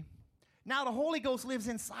physically. Now the Holy Ghost lives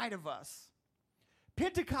inside of us.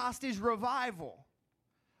 Pentecost is revival.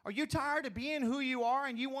 Are you tired of being who you are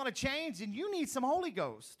and you want to change? And you need some Holy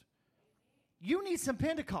Ghost. You need some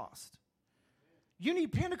Pentecost. You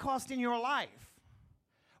need Pentecost in your life.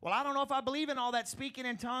 Well, I don't know if I believe in all that speaking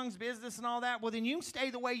in tongues business and all that. Well, then you stay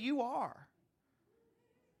the way you are.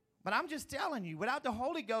 But I'm just telling you, without the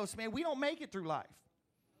Holy Ghost, man, we don't make it through life.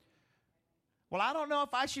 Well, I don't know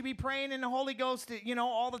if I should be praying in the Holy Ghost,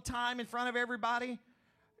 all the time in front of everybody.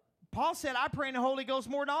 Paul said, I pray in the Holy Ghost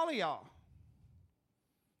more than all of y'all.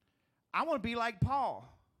 I want to be like Paul,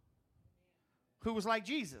 who was like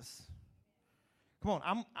Jesus. Come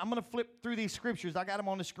on, I'm going to flip through these scriptures. I got them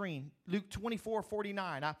on the screen. Luke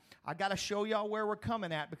 24:49. I got to show y'all where we're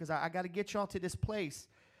coming at because I got to get y'all to this place.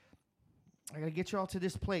 Luke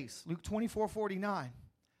 24:49.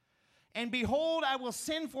 And behold, I will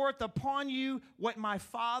send forth upon you what my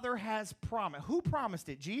Father has promised. Who promised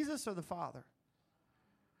it, Jesus or the Father?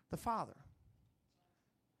 The Father.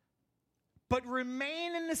 But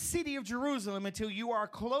remain in the city of Jerusalem until you are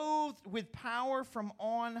clothed with power from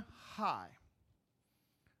on high.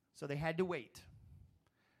 So they had to wait.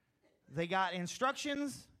 They got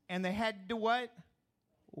instructions, and they had to what?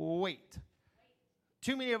 Wait.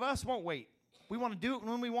 Too many of us won't wait. We want to do it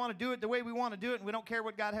when we want to do it the way we want to do it, and we don't care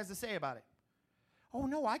what God has to say about it. Oh,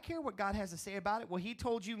 no, I care what God has to say about it. Well, he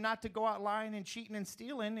told you not to go out lying and cheating and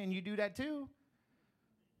stealing, and you do that too.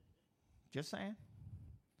 Just saying.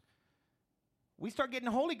 We start getting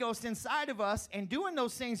the Holy Ghost inside of us, and doing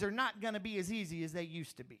those things are not going to be as easy as they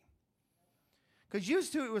used to be. Because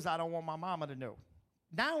used to it was, I don't want my mama to know.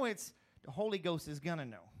 Now it's, the Holy Ghost is going to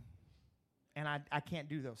know. And I can't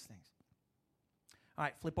do those things. All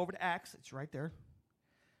right, flip over to Acts. It's right there.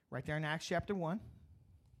 Right there in Acts chapter 1.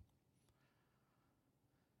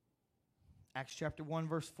 Acts chapter 1,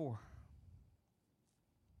 verse 4.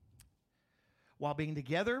 While being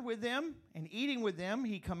together with them and eating with them,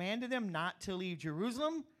 he commanded them not to leave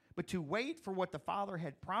Jerusalem, but to wait for what the Father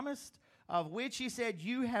had promised, of which he said,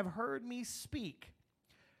 you have heard me speak.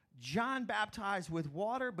 John baptized with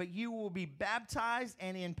water, but you will be baptized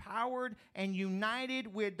and empowered and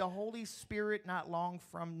united with the Holy Spirit not long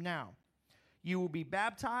from now. You will be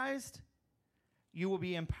baptized, you will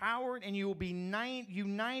be empowered, and you will be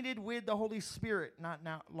united with the Holy Spirit not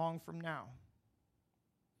long from now.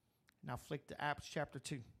 Now flick to Acts chapter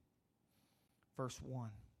 2, verse 1.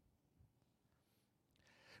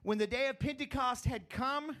 When the day of Pentecost had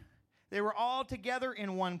come, they were all together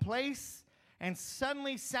in one place, and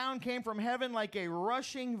suddenly sound came from heaven like a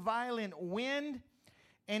rushing violent wind,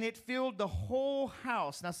 and it filled the whole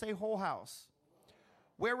house. Now say whole house.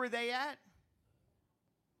 Where were they at?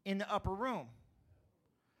 In the upper room.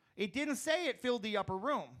 It didn't say it filled the upper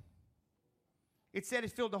room. It said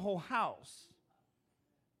it filled the whole house.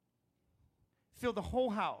 Filled the whole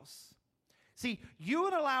house. See, you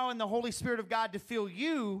and allowing the Holy Spirit of God to fill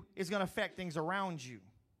you is going to affect things around you.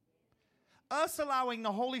 Us allowing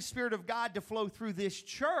the Holy Spirit of God to flow through this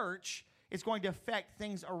church is going to affect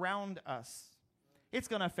things around us. It's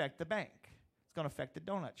going to affect the bank. It's going to affect the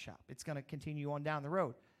donut shop. It's going to continue on down the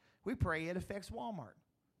road. We pray it affects Walmart.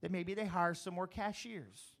 That maybe they hire some more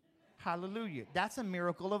cashiers. Hallelujah. That's a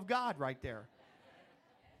miracle of God right there.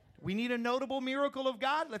 We need a notable miracle of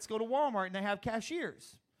God. Let's go to Walmart and they have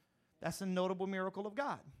cashiers. That's a notable miracle of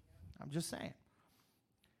God. I'm just saying.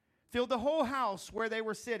 Filled the whole house where they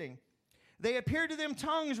were sitting. They appeared to them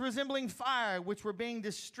tongues resembling fire, which were being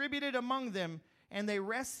distributed among them, and they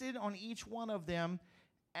rested on each one of them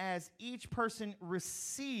as each person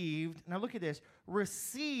received, now look at this,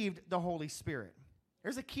 received the Holy Spirit.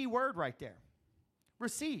 There's a key word right there.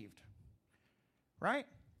 Received. Right?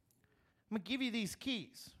 I'm going to give you these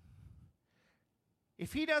keys.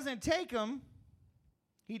 If he doesn't take them,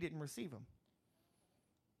 he didn't receive them.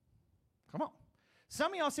 Come on.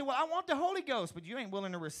 Some of y'all say, well, I want the Holy Ghost, but you ain't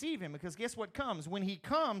willing to receive him because guess what comes? When he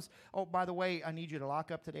comes, oh, by the way, I need you to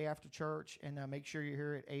lock up today after church and make sure you're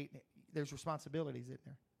here at 8. There's responsibilities in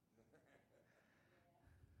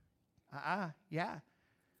there. Yeah.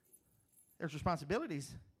 There's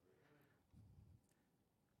responsibilities.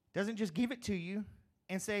 Doesn't just give it to you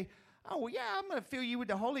and say, oh, well, yeah, I'm going to fill you with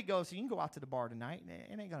the Holy Ghost. And you can go out to the bar tonight. It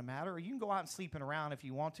ain't going to matter. Or you can go out and sleeping around if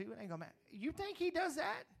you want to. It ain't going to matter. You think he does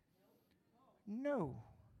that? No.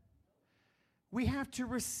 We have to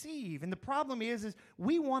receive. And the problem is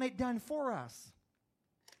we want it done for us.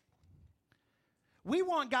 We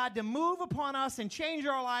want God to move upon us and change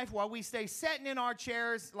our life while we stay sitting in our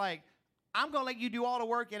chairs like, I'm going to let you do all the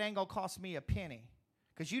work. It ain't going to cost me a penny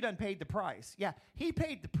because you done paid the price. Yeah, he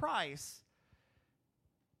paid the price,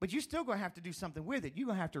 but you're still going to have to do something with it. You're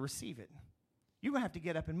going to have to receive it. You're going to have to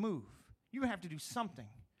get up and move. You're going to have to do something.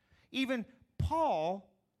 Even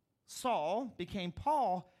Saul became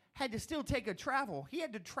Paul, had to still take a travel. He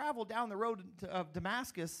had to travel down the road of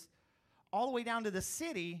Damascus all the way down to the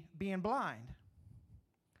city being blind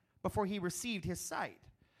before he received his sight.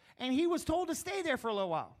 And he was told to stay there for a little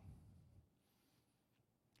while.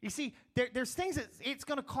 You see, there's things that it's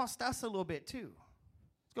going to cost us a little bit too.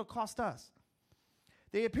 It's going to cost us.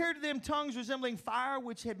 They appeared to them tongues resembling fire,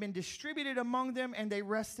 which had been distributed among them, and they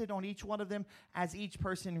rested on each one of them as each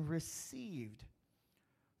person received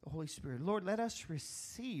the Holy Spirit. Lord, let us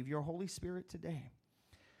receive your Holy Spirit today.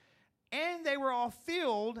 And they were all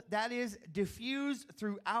filled, that is, diffused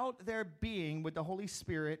throughout their being with the Holy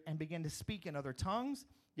Spirit, and began to speak in other tongues,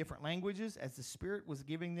 different languages, as the Spirit was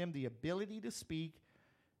giving them the ability to speak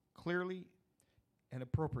clearly and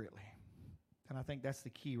appropriately. And I think that's the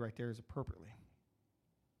key right there, is appropriately.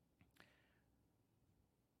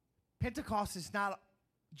 Pentecost is not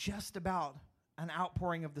just about an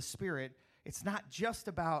outpouring of the Spirit. It's not just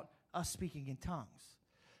about us speaking in tongues.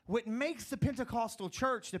 What makes the Pentecostal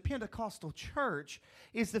church,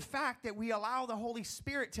 is the fact that we allow the Holy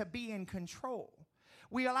Spirit to be in control.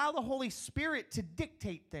 We allow the Holy Spirit to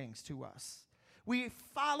dictate things to us. We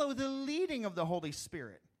follow the leading of the Holy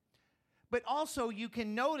Spirit. But also you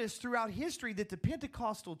can notice throughout history that the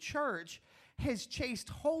Pentecostal church has chased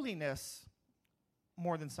holiness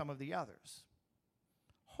more than some of the others.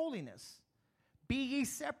 Holiness. Be ye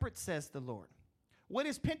separate, says the Lord. What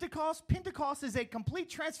is Pentecost? Pentecost is a complete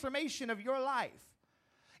transformation of your life.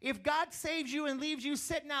 If God saves you and leaves you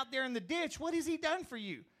sitting out there in the ditch, what has he done for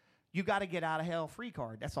you? You got to get out of hell free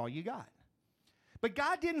card. That's all you got. But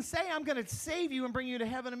God didn't say, I'm going to save you and bring you to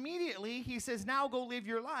heaven immediately. He says, now go live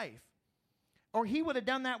your life. Or he would have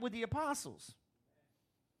done that with the apostles.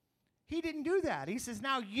 He didn't do that. He says,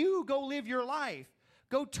 now you go live your life.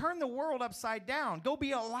 Go turn the world upside down. Go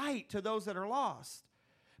be a light to those that are lost.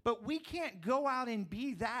 But we can't go out and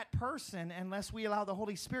be that person unless we allow the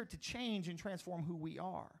Holy Spirit to change and transform who we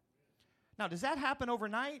are. Now, does that happen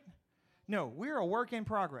overnight? No, we're a work in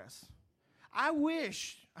progress. I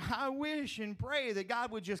wish and pray that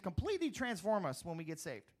God would just completely transform us when we get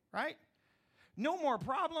saved, right? No more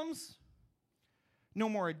problems, no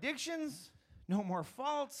more addictions, no more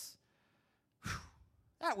faults. Whew,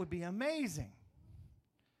 that would be amazing.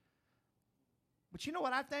 But you know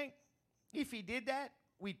what I think? If he did that,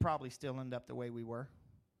 we'd probably still end up the way we were,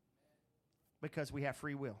 because we have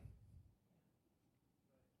free will.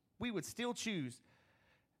 We would still choose,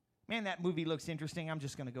 man, that movie looks interesting. I'm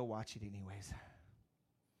just going to go watch it anyways.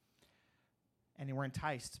 And we're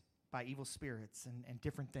enticed by evil spirits and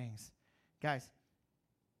different things. Guys,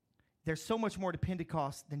 there's so much more to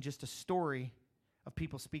Pentecost than just a story of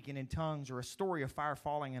people speaking in tongues or a story of fire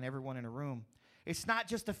falling on everyone in a room. It's not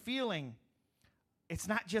just a feeling. It's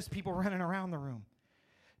not just people running around the room.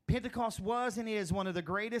 Pentecost was and is one of the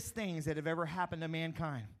greatest things that have ever happened to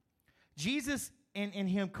mankind. Jesus and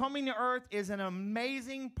him coming to earth is an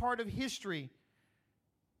amazing part of history.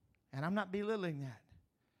 And I'm not belittling that.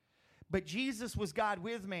 But Jesus was God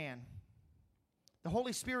with man. The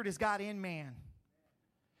Holy Spirit is God in man,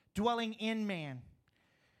 dwelling in man.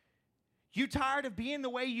 You tired of being the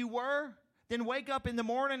way you were? Then wake up in the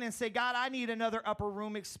morning and say, God, I need another upper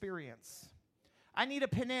room experience. I need a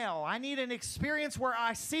Peniel. I need an experience where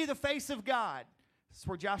I see the face of God. This is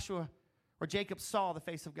where Joshua or Jacob saw the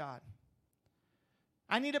face of God.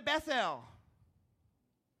 I need a Bethel,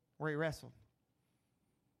 where he wrestled,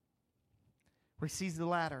 where he sees the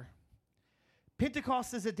ladder.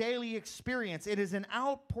 Pentecost is a daily experience. It is an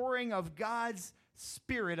outpouring of God's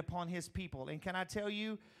Spirit upon his people. And can I tell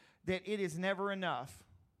you that it is never enough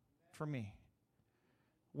for me?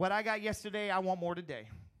 What I got yesterday, I want more today.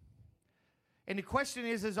 And the question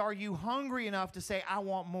is are you hungry enough to say, I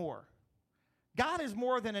want more? God is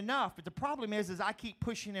more than enough, but the problem is I keep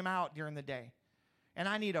pushing him out during the day. And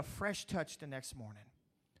I need a fresh touch the next morning.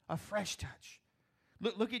 A fresh touch.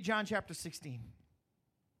 Look at John chapter 16.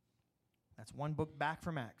 That's one book back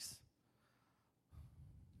from Acts.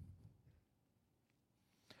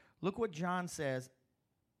 Look what John says,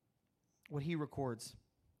 what he records.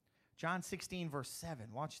 John 16, verse 7.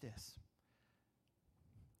 Watch this.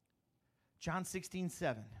 John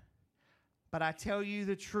 16:7. But I tell you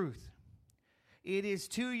the truth. It is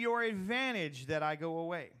to your advantage that I go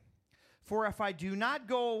away. For if I do not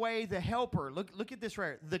go away, the helper, look at this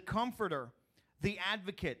right here, the comforter, the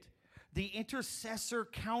advocate, the intercessor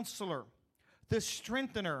counselor, the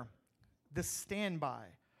strengthener, the standby,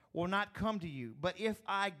 will not come to you. But if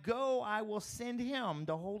I go, I will send him,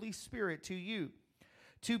 the Holy Spirit, to you,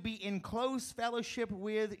 to be in close fellowship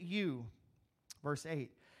with you. Verse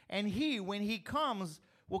 8. And he, when he comes,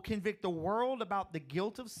 will convict the world about the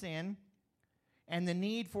guilt of sin and the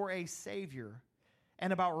need for a Savior,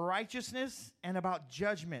 and about righteousness and about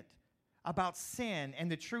judgment, about sin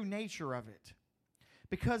and the true nature of it.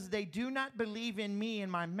 Because they do not believe in me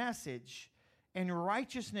and my message, and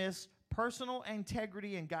righteousness, personal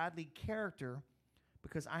integrity, and godly character,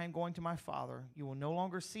 because I am going to my Father. You will no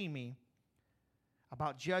longer see me.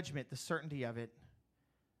 About judgment, the certainty of it,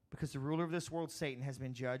 because the ruler of this world, Satan, has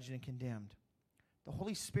been judged and condemned. The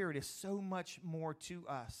Holy Spirit is so much more to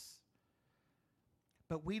us.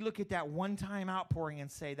 But we look at that one-time outpouring and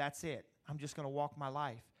say, that's it. I'm just going to walk my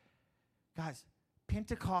life. Guys,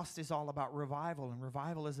 Pentecost is all about revival, and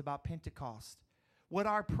revival is about Pentecost. What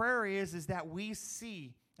our prayer is that we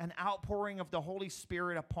see an outpouring of the Holy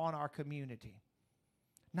Spirit upon our community.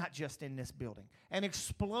 Not just in this building. An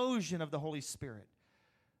explosion of the Holy Spirit.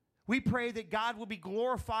 We pray that God will be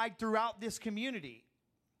glorified throughout this community.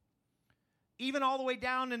 Even all the way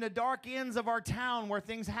down in the dark ends of our town where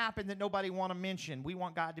things happen that nobody want to mention. We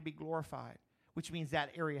want God to be glorified, which means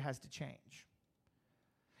that area has to change.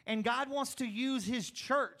 And God wants to use His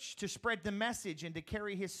church to spread the message and to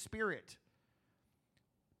carry His Spirit.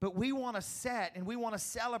 But we want to set and we want to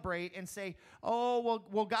celebrate and say, oh,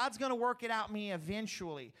 well, God's going to work it out me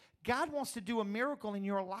eventually. God wants to do a miracle in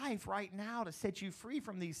your life right now to set you free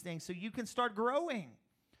from these things so you can start growing.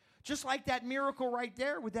 Just like that miracle right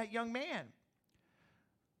there with that young man.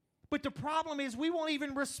 But the problem is we won't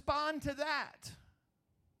even respond to that.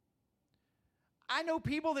 I know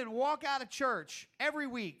people that walk out of church every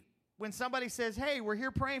week when somebody says, hey, we're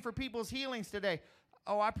here praying for people's healings today.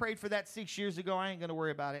 Oh, I prayed for that 6 years ago. I ain't going to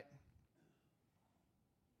worry about it.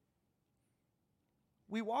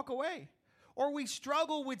 We walk away. Or we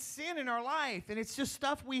struggle with sin in our life, and it's just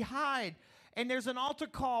stuff we hide. And there's an altar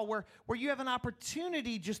call where you have an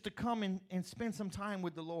opportunity just to come and spend some time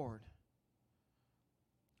with the Lord.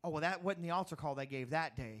 Oh, well, that wasn't the altar call they gave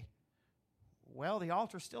that day. Well, the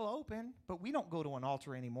altar's still open, but we don't go to an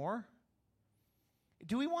altar anymore.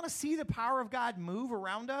 Do we want to see the power of God move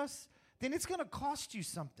around us? Then it's going to cost you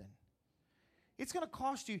something. It's going to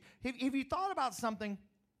cost you. Have you thought about something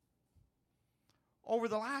over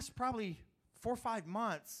the last probably 4 or 5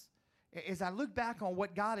 months, as I look back on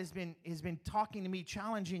what God has been talking to me,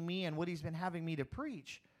 challenging me, and what He's been having me to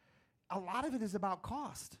preach, a lot of it is about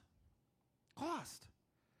cost. Cost.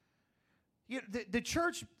 The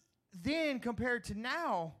church then compared to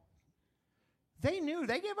now, they knew.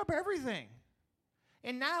 They gave up everything.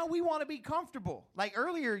 And now we want to be comfortable. Like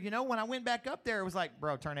earlier, when I went back up there, it was like,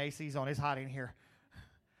 bro, turn ACs on. It's hot in here.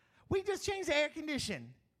 We just changed the air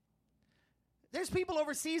condition. There's people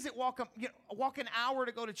overseas that walk an hour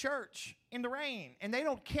to go to church in the rain, and they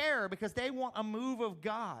don't care because they want a move of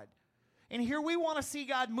God. And here we want to see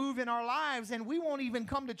God move in our lives, and we won't even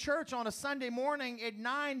come to church on a Sunday morning at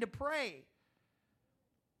 9 to pray.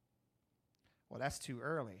 Well, that's too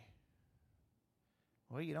early.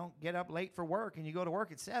 Well, you don't get up late for work, and you go to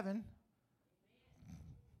work at 7.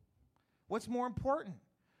 What's more important?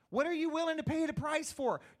 What are you willing to pay the price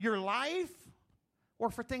for? Your life? Or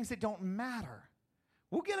for things that don't matter.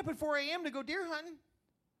 We'll get up at 4 a.m. to go deer hunting.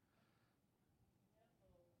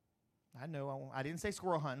 I know, I didn't say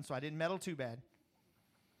squirrel hunting, so I didn't meddle too bad.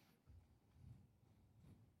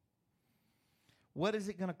 What is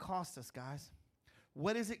it going to cost us, guys?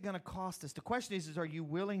 What is it going to cost us? The question is are you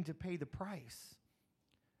willing to pay the price?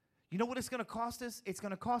 You know what it's going to cost us? It's going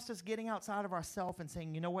to cost us getting outside of ourselves and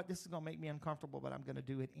saying, you know what, this is going to make me uncomfortable, but I'm going to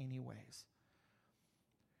do it anyways.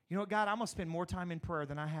 You know what, God, I'm going to spend more time in prayer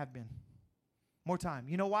than I have been. More time.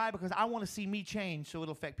 You know why? Because I want to see me change so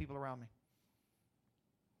it'll affect people around me.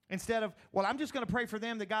 Instead of, well, I'm just going to pray for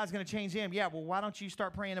them that God's going to change them. Yeah, well, why don't you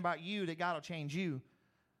start praying about you that God will change you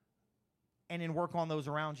and then work on those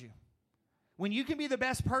around you? When you can be the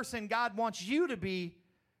best person God wants you to be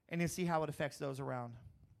and then see how it affects those around.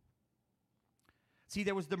 See,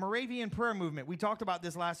 there was the Moravian prayer movement. We talked about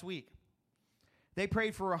this last week. They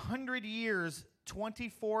prayed for 100 years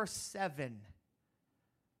 24/7. It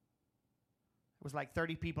was like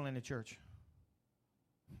 30 people in the church.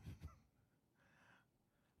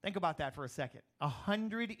 Think about that for a second.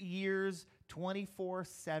 100 years,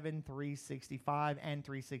 24/7, 365, and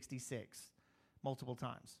 366. Multiple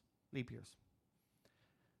times. Leap years.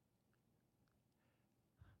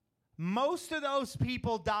 Most of those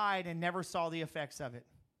people died and never saw the effects of it.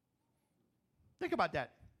 Think about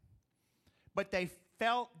that. But they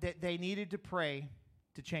felt that they needed to pray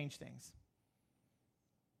to change things.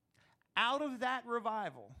 Out of that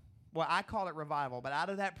revival, well, I call it revival, but out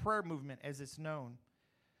of that prayer movement as it's known,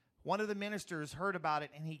 one of the ministers heard about it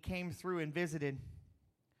and he came through and visited.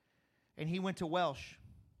 And he went to Welsh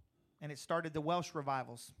and it started the Welsh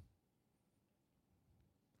revivals.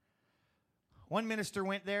 One minister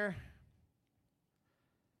went there.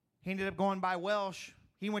 He ended up going by Welsh.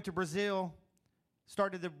 He went to Brazil,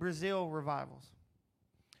 started the Brazil revivals.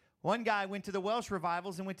 One guy went to the Welsh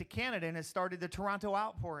revivals and went to Canada and it started the Toronto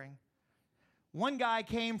outpouring. One guy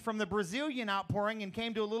came from the Brazilian outpouring and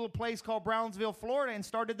came to a little place called Brownsville, Florida, and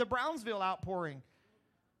started the Brownsville outpouring.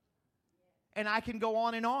 And I can go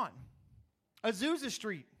on and on. Azusa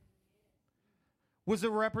Street was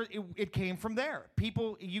it came from there.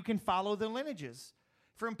 People, you can follow the lineages.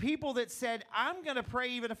 From people that said, I'm going to pray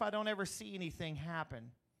even if I don't ever see anything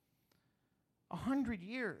happen. 100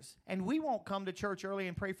 years. And we won't come to church early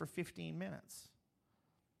and pray for 15 minutes.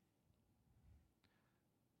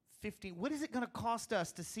 What is it going to cost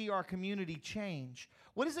us to see our community change?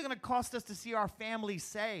 What is it going to cost us to see our families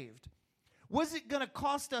saved? What is it going to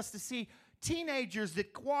cost us to see teenagers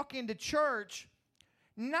that walk into church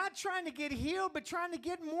not trying to get healed, but trying to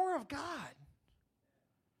get more of God?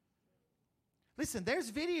 Listen,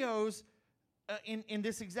 there's videos in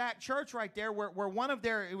this exact church right there where one of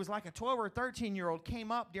it was like a 12 or 13-year-old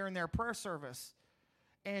came up during their prayer service.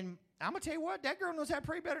 And I'm going to tell you what, that girl knows how to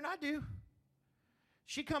pray better than I do.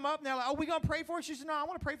 She come up and they're like, oh, we going to pray for her? She said, no, I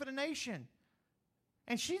want to pray for the nation.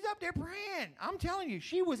 And she's up there praying. I'm telling you,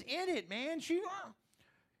 she was in it, man. Jesus,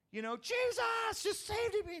 just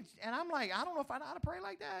saved me. And I'm like, I don't know if I know how to pray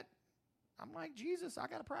like that. I'm like, Jesus, I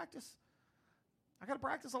got to practice. I got to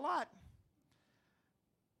practice a lot.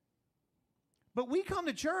 But we come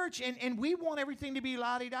to church and we want everything to be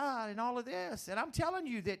la-di-da and all of this. And I'm telling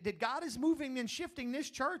you that God is moving and shifting this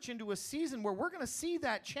church into a season where we're going to see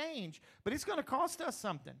that change. But it's going to cost us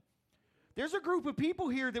something. There's a group of people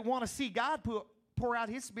here that want to see God pour out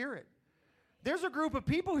His Spirit. There's a group of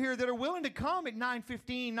people here that are willing to come at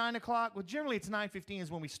 9:15, 9 o'clock. Well, generally it's 9:15 is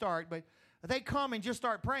when we start. But they come and just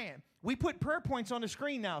start praying. We put prayer points on the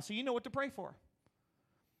screen now so you know what to pray for.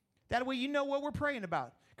 That way you know what we're praying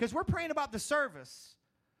about. Because we're praying about the service.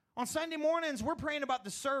 On Sunday mornings, we're praying about the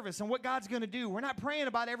service and what God's going to do. We're not praying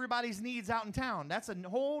about everybody's needs out in town. That's a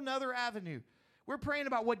whole nother avenue. We're praying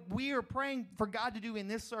about what we are praying for God to do in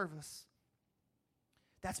this service.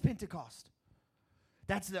 That's Pentecost.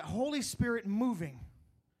 That's the Holy Spirit moving.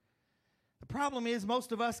 The problem is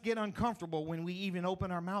most of us get uncomfortable when we even open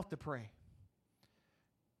our mouth to pray.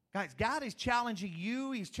 Guys, God is challenging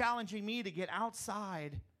you. He's challenging me to get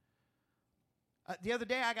outside. The other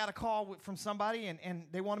day, I got a call from somebody, and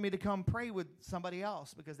they wanted me to come pray with somebody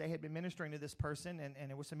else because they had been ministering to this person, and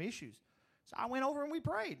there were some issues. So I went over and we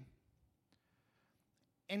prayed.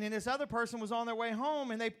 And then this other person was on their way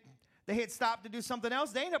home, and they had stopped to do something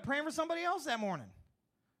else. They ended up praying for somebody else that morning.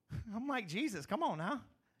 I'm like, Jesus, come on now,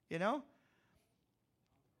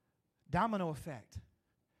 Domino effect.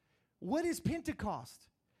 What is Pentecost?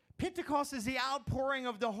 Pentecost is the outpouring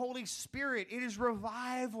of the Holy Spirit. It is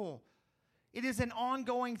revival. It is an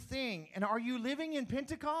ongoing thing. And are you living in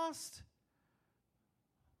Pentecost?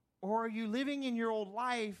 Or are you living in your old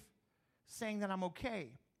life saying that I'm okay?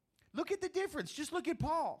 Look at the difference. Just look at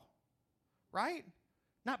Paul, right?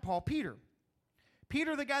 Not Paul, Peter.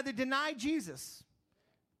 Peter, the guy that denied Jesus,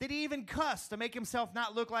 that he even cussed to make himself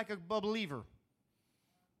not look like a believer.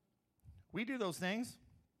 We do those things.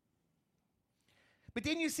 But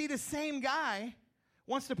then you see the same guy,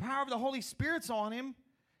 once the power of the Holy Spirit's on him,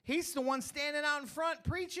 he's the one standing out in front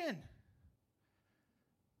preaching.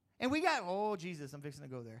 And we got, oh, Jesus, I'm fixing to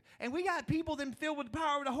go there. And we got people then filled with the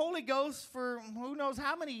power of the Holy Ghost for who knows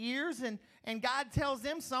how many years, and God tells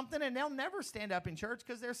them something, and they'll never stand up in church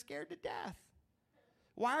because they're scared to death.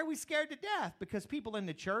 Why are we scared to death? Because people in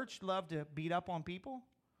the church love to beat up on people?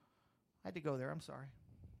 I had to go there, I'm sorry.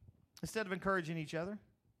 Instead of encouraging each other.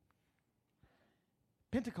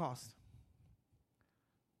 Pentecost.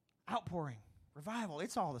 Outpouring. Revival,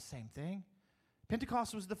 it's all the same thing.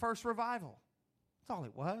 Pentecost was the first revival. That's all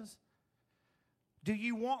it was. Do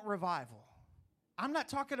you want revival? I'm not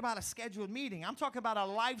talking about a scheduled meeting. I'm talking about a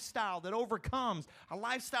lifestyle that overcomes, a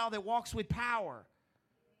lifestyle that walks with power.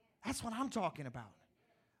 That's what I'm talking about.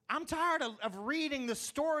 I'm tired of reading the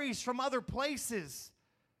stories from other places.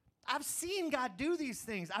 I've seen God do these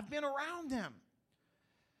things. I've been around them.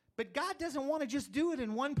 But God doesn't want to just do it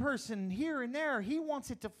in one person here and there. He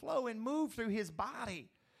wants it to flow and move through His body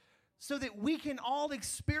so that we can all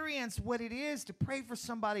experience what it is to pray for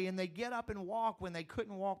somebody and they get up and walk when they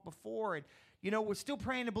couldn't walk before. And, we're still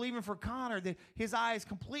praying and believing for Connor that his eye is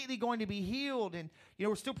completely going to be healed. And,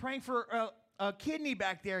 we're still praying for a kidney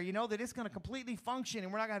back there, that it's going to completely function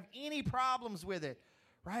and we're not going to have any problems with it,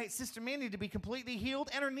 right? Sister Minnie to be completely healed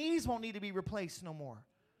and her knees won't need to be replaced no more.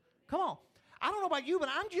 Come on. I don't know about you, but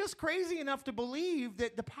I'm just crazy enough to believe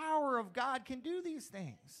that the power of God can do these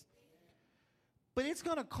things. But it's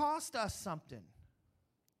going to cost us something.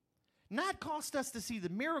 Not cost us to see the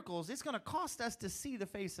miracles. It's going to cost us to see the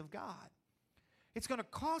face of God. It's going to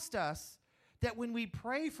cost us that when we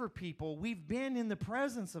pray for people, we've been in the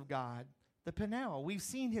presence of God, the Peniel. We've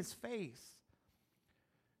seen His face.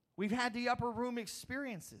 We've had the upper room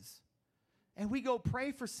experiences. And we go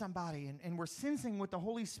pray for somebody, and we're sensing what the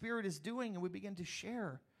Holy Spirit is doing, and we begin to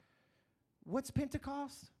share. What's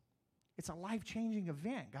Pentecost? It's a life-changing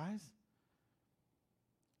event, guys.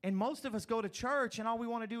 And most of us go to church, and all we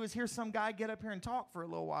want to do is hear some guy get up here and talk for a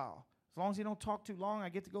little while. As long as he don't talk too long, I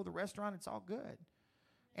get to go to the restaurant, it's all good.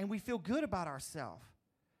 And we feel good about ourselves.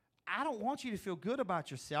 I don't want you to feel good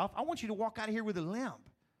about yourself. I want you to walk out of here with a limp.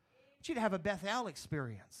 I want you to have a Bethel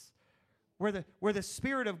experience where the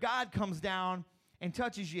Spirit of God comes down and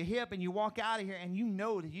touches your hip, and you walk out of here and you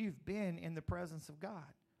know that you've been in the presence of God.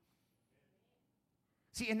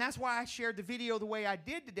 See, and that's why I shared the video the way I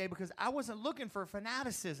did today, because I wasn't looking for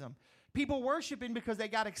fanaticism. People worshiping because they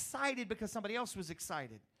got excited because somebody else was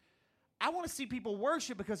excited. I want to see people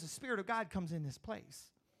worship because the Spirit of God comes in this place.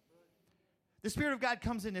 The Spirit of God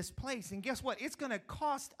comes in this place, and guess what? It's going to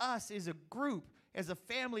cost us as a group, as a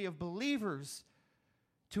family of believers,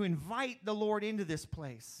 to invite the Lord into this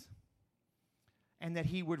place, and that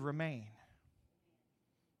He would remain.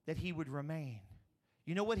 That He would remain.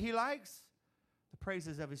 You know what He likes? The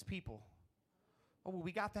praises of His people. Oh, well,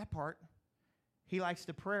 we got that part. He likes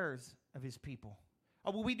the prayers of His people.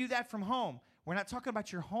 Oh, well, we do that from home. We're not talking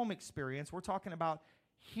about your home experience. We're talking about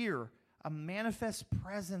here, a manifest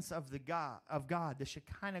presence of God, the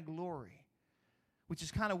Shekinah glory, which is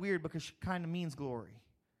kind of weird because Shekinah means glory.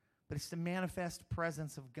 But it's the manifest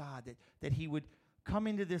presence of God, that He would come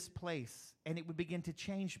into this place and it would begin to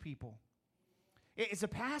change people. As a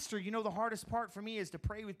pastor, you know, the hardest part for me is to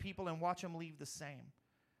pray with people and watch them leave the same.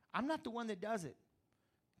 I'm not the one that does it.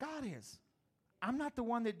 God is. I'm not the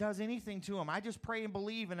one that does anything to them. I just pray and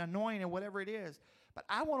believe and anoint and whatever it is. But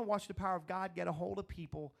I want to watch the power of God get a hold of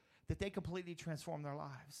people that they completely transform their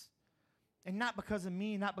lives. And not because of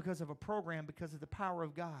me, not because of a program, because of the power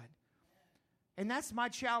of God. And that's my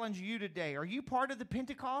challenge to you today. Are you part of the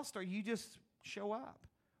Pentecost, or you just show up?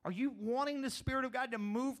 Are you wanting the Spirit of God to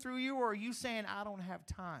move through you, or are you saying, I don't have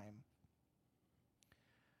time?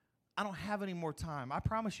 I don't have any more time. I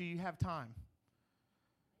promise you, you have time.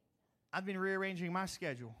 I've been rearranging my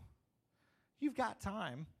schedule. You've got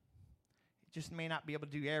time. It just may not be able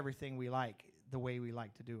to do everything we like the way we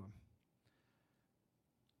like to do them.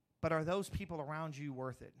 But are those people around you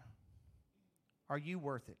worth it? Are you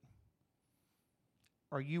worth it?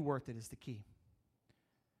 Are you worth it is the key.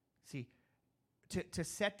 See, to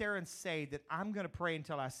sit there and say that I'm going to pray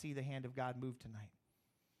until I see the hand of God move tonight.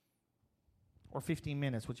 Or 15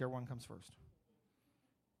 minutes, whichever one comes first.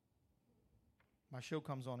 My show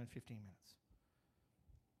comes on in 15 minutes.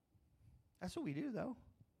 That's what we do, though.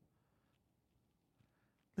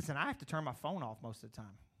 Listen, I have to turn my phone off most of the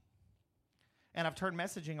time. And I've turned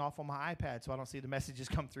messaging off on my iPad so I don't see the messages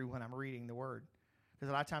come through when I'm reading the Word. Because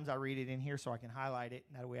a lot of times I read it in here so I can highlight it,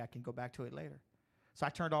 and that way I can go back to it later. So I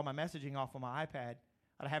turned all my messaging off on my iPad.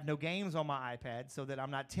 I have no games on my iPad so that I'm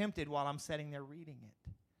not tempted while I'm sitting there reading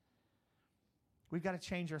it. We've got to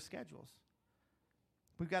change our schedules.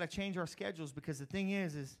 We've got to change our schedules, because the thing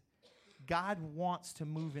is God wants to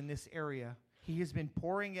move in this area. He has been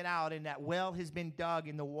pouring it out, and that well has been dug,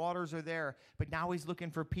 and the waters are there. But now He's looking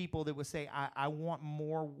for people that would say, I want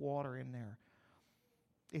more water in there.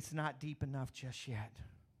 It's not deep enough just yet.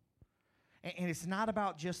 And it's not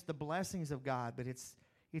about just the blessings of God, but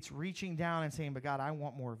it's reaching down and saying, but God, I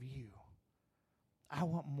want more of you. I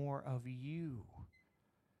want more of you.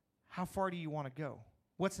 How far do you want to go?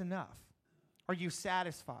 What's enough? Are you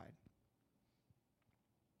satisfied?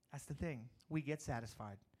 That's the thing. We get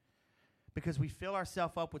satisfied because we fill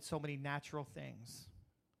ourselves up with so many natural things.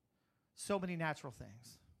 So many natural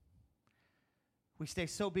things. We stay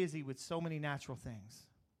so busy with so many natural things.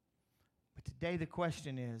 But today the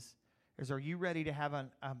question is are you ready to have a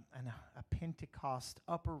Pentecost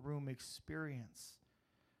upper room experience?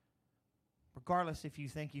 Regardless if you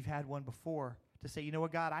think you've had one before, to say, you know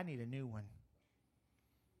what, God, I need a new one.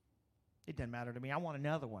 It doesn't matter to me. I want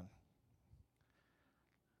another one.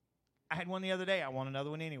 I had one the other day. I want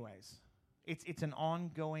another one anyways. It's an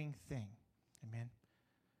ongoing thing. Amen.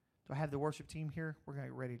 Do I have the worship team here? We're going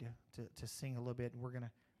to get ready to sing a little bit, and we're going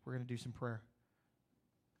to do some prayer.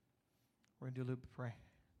 We're going to do a little bit of pray.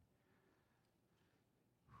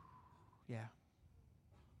 Yeah.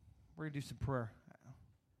 We're going to do some prayer.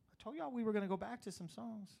 I told y'all we were going to go back to some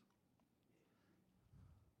songs.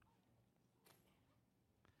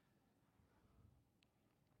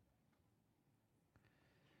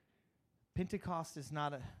 Pentecost is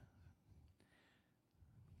not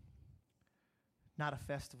a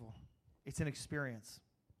festival. It's an experience.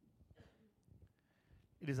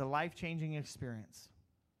 It is a life-changing experience.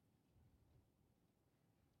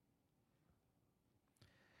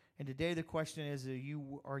 And today the question is,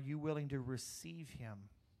 are you willing to receive him?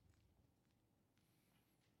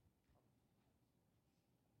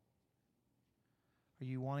 Are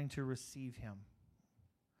you wanting to receive him?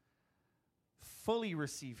 Fully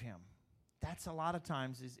receive him. That's a lot of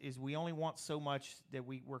times is we only want so much that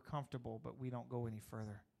we're comfortable, but we don't go any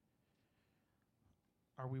further.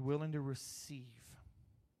 Are we willing to receive?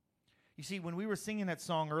 You see, when we were singing that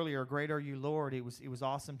song earlier, Great Are You, Lord, it was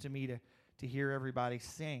awesome to me to hear everybody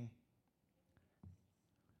sing.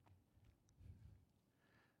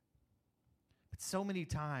 But so many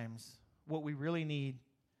times, what we really need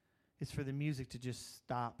is for the music to just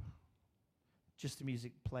stop. Just the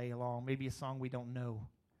music play along, maybe a song we don't know.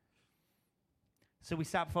 So we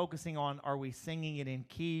stop focusing on, are we singing it in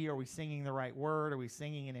key? Are we singing the right word? Are we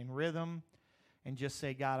singing it in rhythm? And just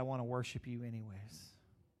say, God, I want to worship you anyways.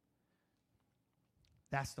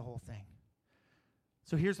 That's the whole thing.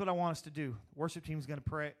 So here's what I want us to do. Worship team's going to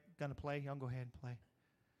play. Y'all go ahead and play.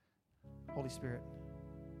 Holy Spirit.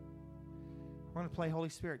 We're going to play Holy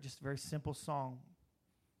Spirit, just a very simple song.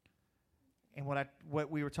 And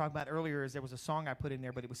what we were talking about earlier is there was a song I put in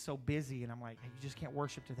there, but it was so busy, and I'm like, hey, you just can't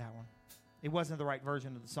worship to that one. It wasn't the right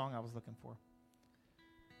version of the song I was looking for.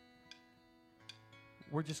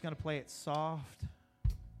 We're just going to play it soft.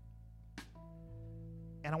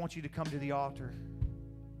 And I want you to come to the altar.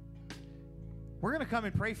 We're going to come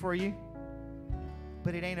and pray for you,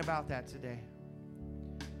 but it ain't about that today.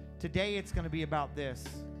 Today it's going to be about this.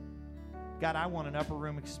 God, I want an upper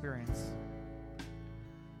room experience.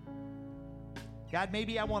 God,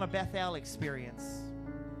 maybe I want a Bethel experience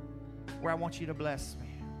where I want you to bless me.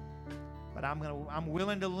 But I'm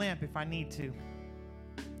willing to limp if I need to.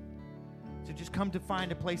 So just come to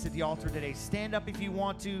find a place at the altar today. Stand up if you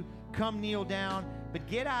want to. Come kneel down. But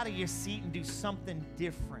get out of your seat and do something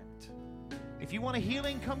different. If you want a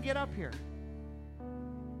healing, come get up here.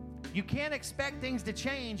 You can't expect things to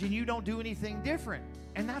change and you don't do anything different.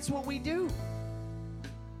 And that's what we do.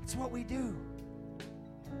 It's what we do.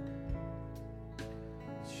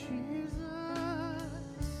 Jesus.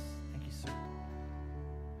 Thank you, sir.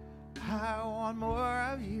 I want more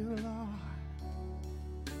of you, Lord.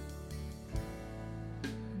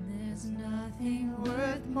 There's nothing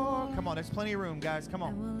Worth more. Come on, there's plenty of room, guys. Come that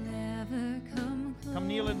on. will ever come close. Come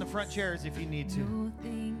kneel in the front chairs if you need to.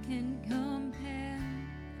 Nothing can compare.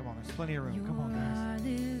 Come on, there's plenty of room. Come on, guys.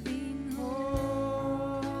 You are living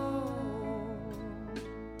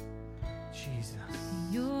Jesus.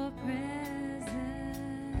 your presence.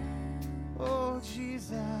 Oh,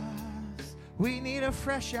 Jesus. We need a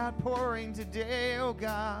fresh outpouring today, oh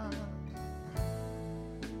God.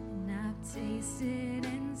 And I've tasted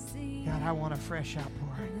and seen God, I want a fresh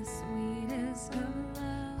outpouring. the sweetest of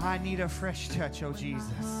love. I need a fresh touch, oh Jesus.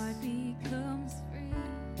 My heart becomes free.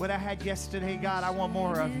 What I had yesterday, God, I want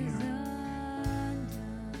more of you. Is undone.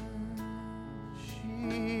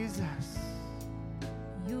 Jesus.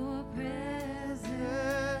 Your presence,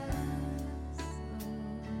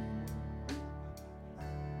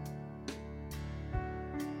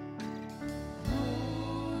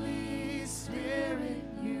 Holy Spirit,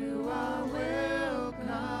 you are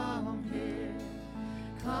welcome here.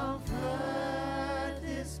 Come flood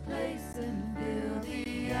this place and fill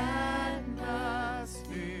the atmosphere.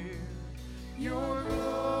 Your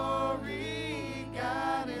glory,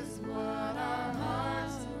 God, is what our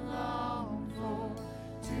hearts long for.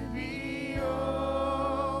 To be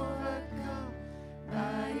overcome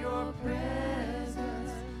by your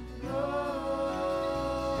presence, Lord.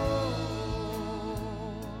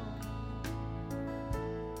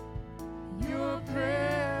 Your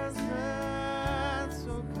presence,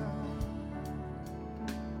 oh God.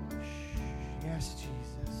 Yes,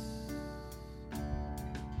 Jesus.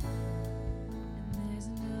 and there's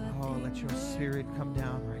nothing Oh, let your spirit come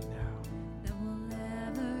down right now. that will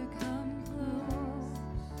ever come close.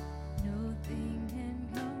 Nothing can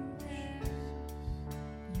compare.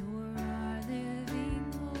 You're our living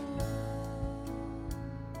hope.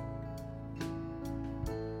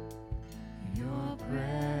 Your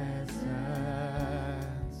Presence,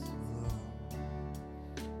 Lord.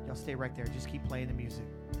 Y'all stay right there. Just keep playing the music.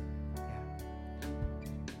 Yeah.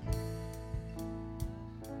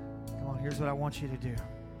 Come on, here's what I want you to do.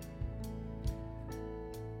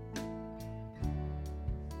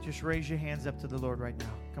 Just raise your hands up to the Lord right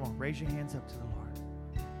now. Come on, raise your hands up to the Lord.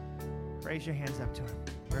 Raise your hands up to Him,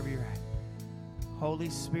 wherever you're at. Holy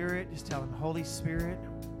Spirit, just tell Him, Holy Spirit,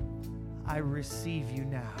 I receive you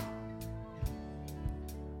now.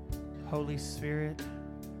 Holy Spirit,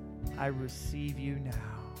 I receive you now.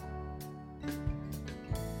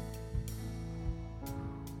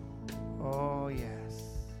 Oh, yes.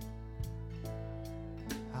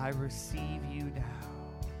 I receive you now.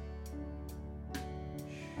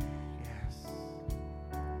 Yes.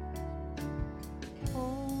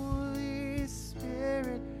 Holy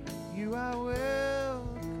Spirit, you are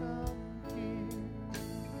welcome here.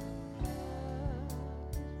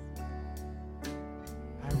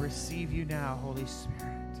 I receive you now, Holy Spirit.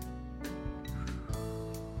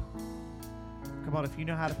 Come on, if you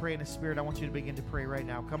know how to pray in the Spirit, I want you to begin to pray right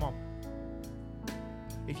now. Come on.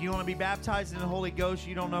 If you want to be baptized in the Holy Ghost,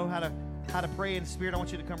 you don't know how to pray in the Spirit, I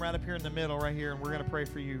want you to come right up here in the middle right here, and we're going to pray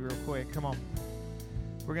for you real quick. Come on.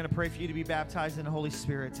 We're going to pray for you to be baptized in the Holy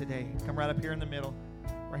Spirit today. Come right up here in the middle,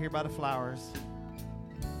 right here by the flowers.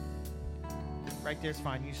 Right there's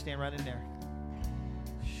fine. You stand right in there.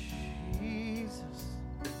 Jesus.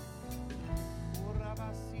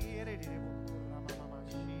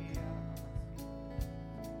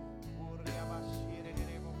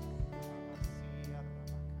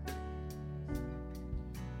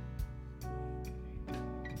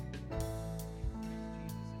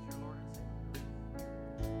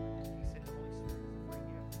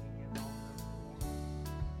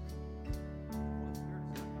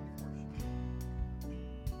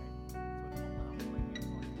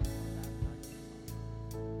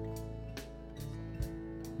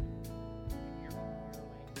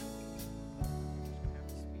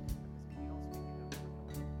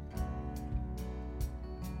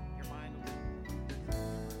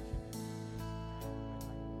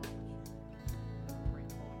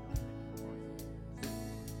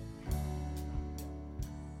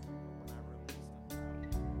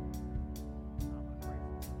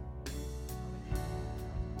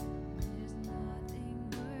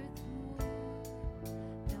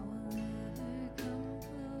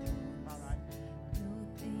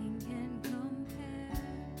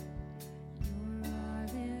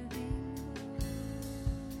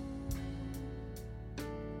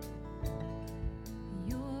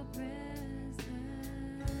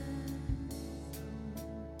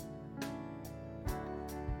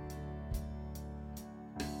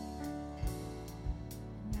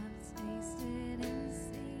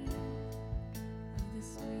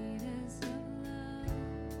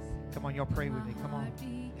 Come on, y'all pray with me. Come on.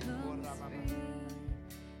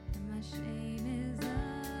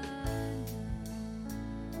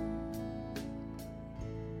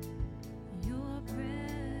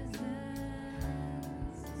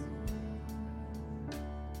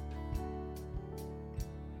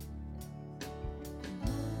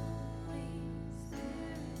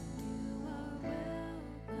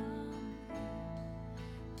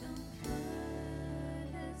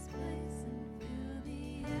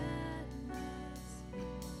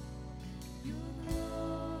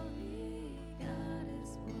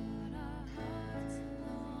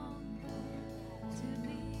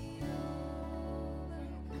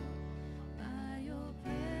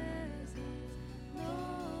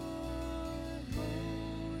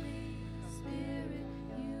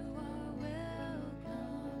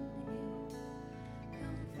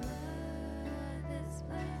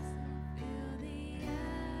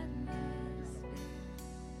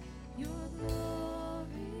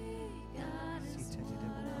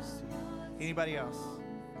 Anybody else?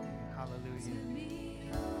 Hallelujah.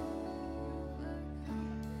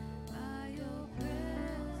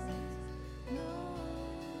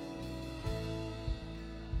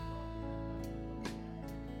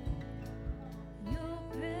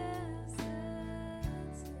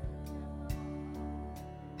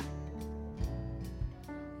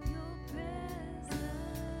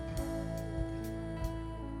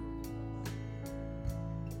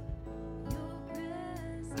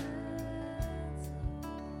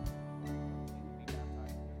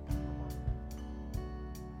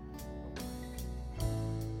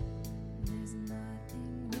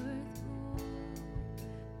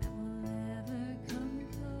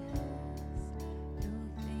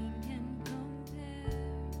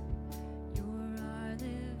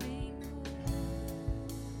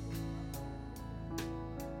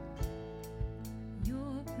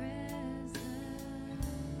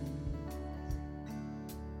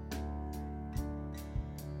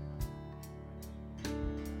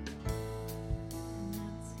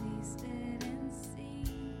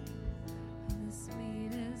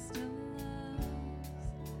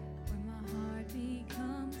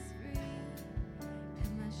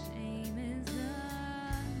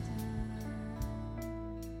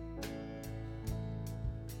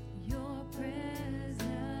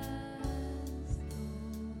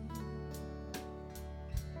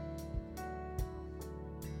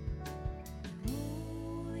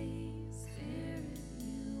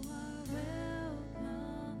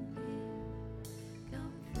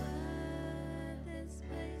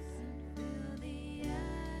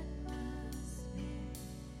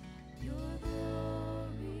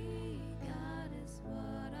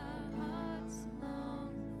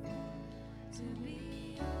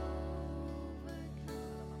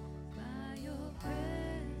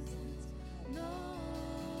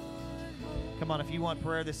 Come on, if you want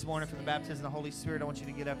prayer this morning for the baptism of the Holy Spirit, I want you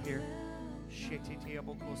to get up here.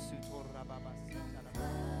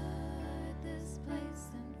 Flood this place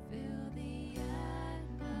and fill the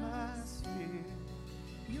atmosphere.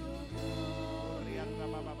 Your glory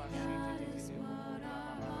is what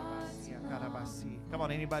our hearts Come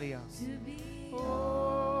on, anybody else? to be.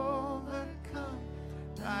 Overcome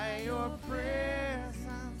by your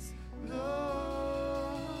presence,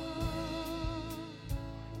 Lord.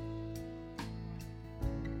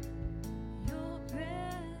 Your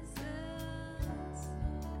presence,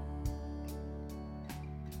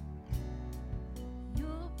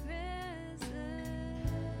 your presence,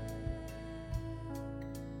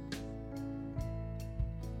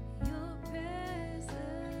 your presence,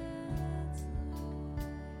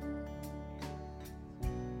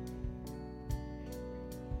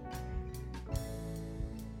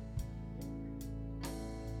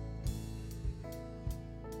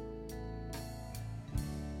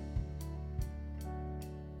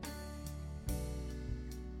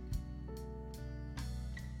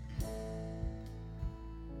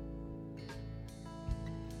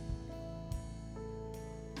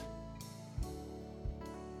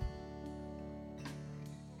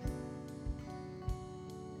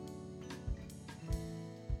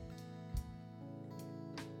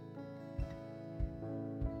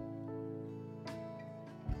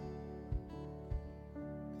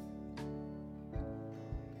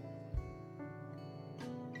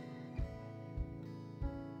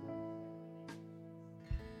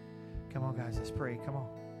 Come on, guys, let's pray. Come on.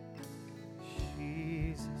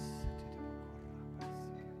 Jesus.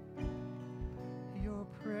 Your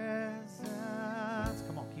presence.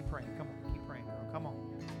 Come on, keep praying. Come on, keep praying, girl. Come on.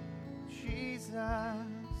 Jesus.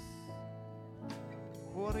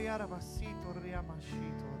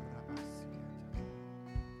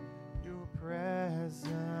 Your presence.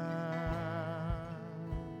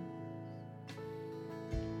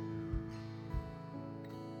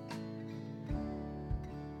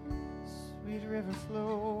 Sweet river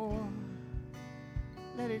flow,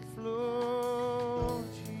 let it flow,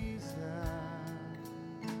 Jesus.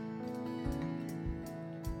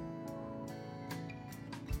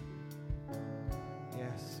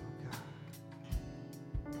 Yes, oh God.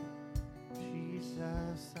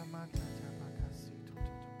 Jesus.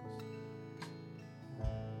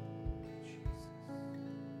 Jesus.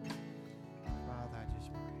 Father, I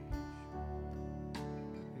just praise you.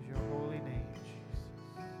 Is your holy name, Jesus.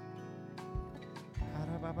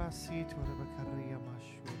 Harababasito rebakaria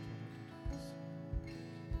mashuto.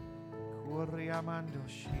 Kuriamando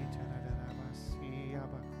shita radarabasi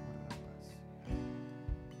abakurabasi.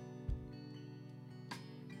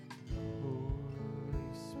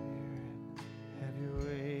 Holy Spirit, have your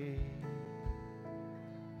way.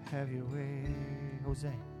 Have your way.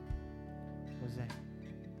 Jose. Jose.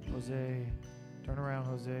 Jose. Turn around,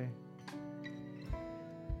 Jose.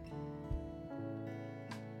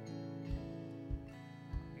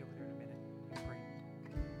 Be over there in a minute. You pray.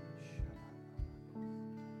 Jesus.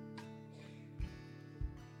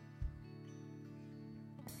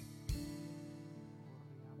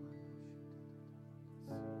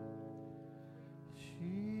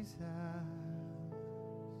 Jesus.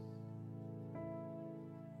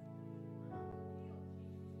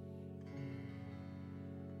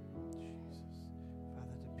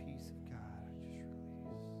 Father, the peace of God, I just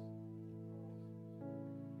release.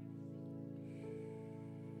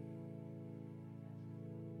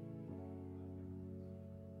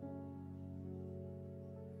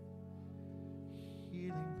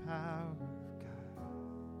 Healing power of God.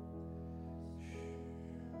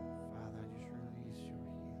 Father, I just release your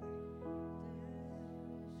healing.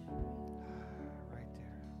 Right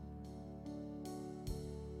there.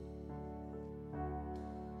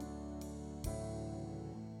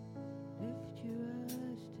 Lift your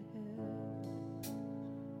eyes to heaven.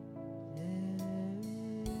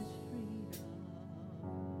 There is freedom.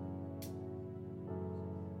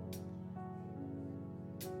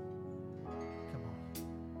 Come on.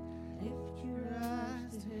 Lift your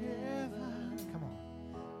eyes to heaven. Come on.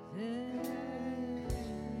 There is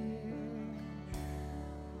freedom.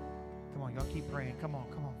 Come on, y'all keep praying. Come on,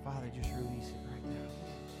 come on. Father, just release it right now.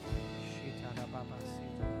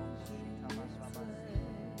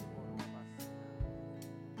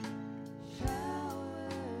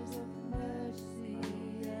 Showers of mercy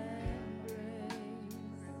and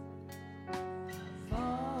grace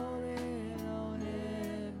falling on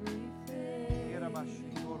every face.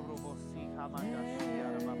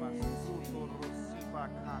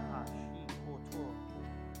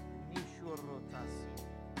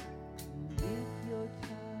 If your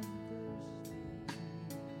time thirsty,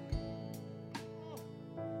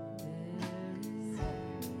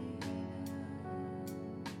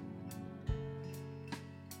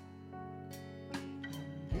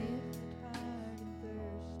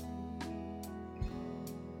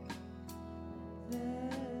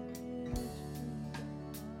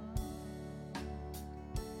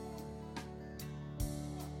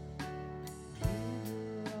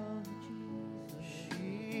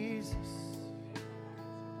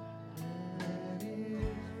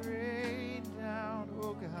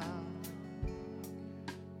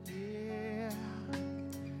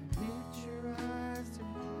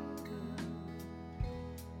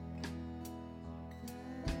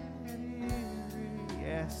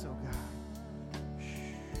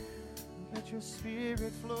 Let your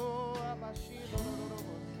spirit flow.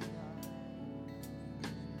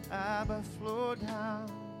 Abba, flow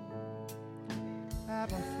down.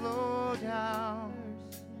 Abba, flow down.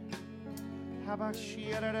 Abba,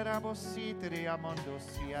 shiarabositri amondo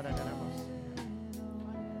siarabos.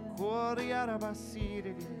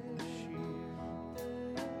 Koriarabasiri.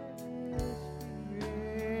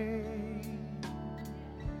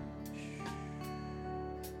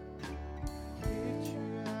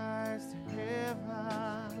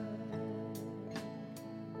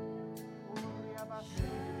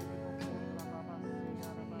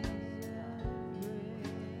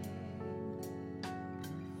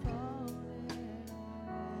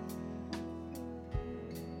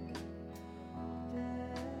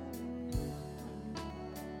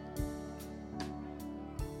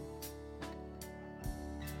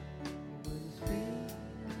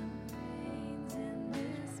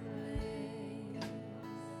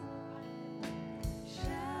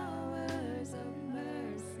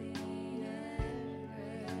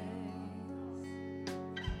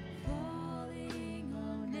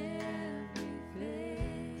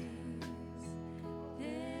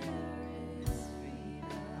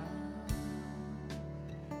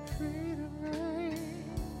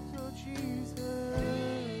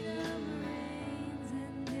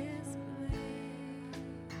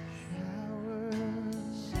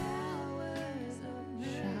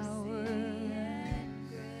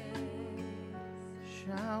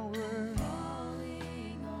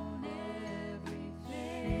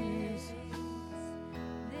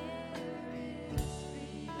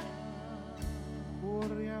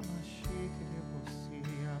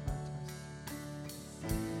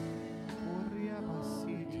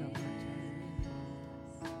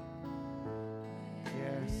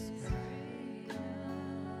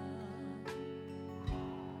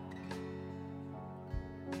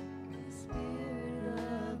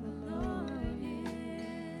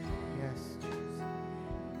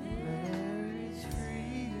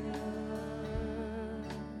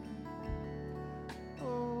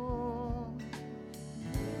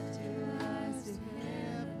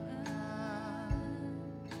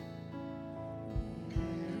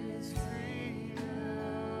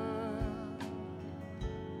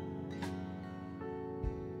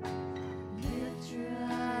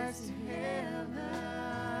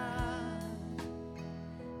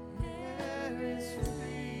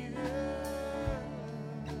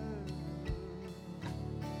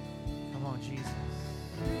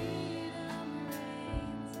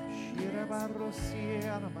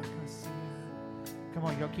 Come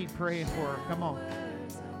on, y'all keep praying for her. Come on.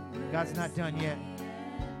 God's not done yet.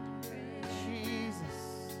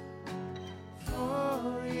 Jesus,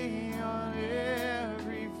 falling on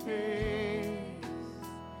every face,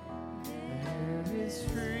 there is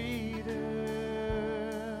freedom.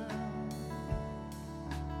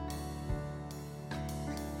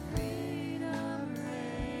 Freedom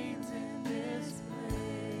reigns in this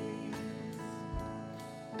place.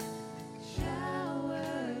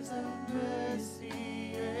 Showers of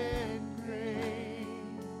mercy and grace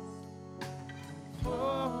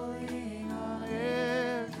falling on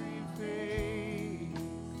every face.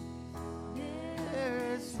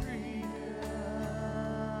 There's freedom.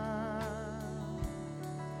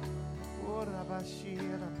 Oh,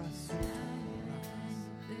 Rabashira Basuto.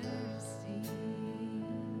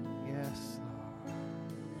 Yes, Lord.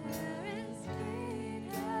 There is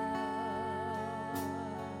freedom.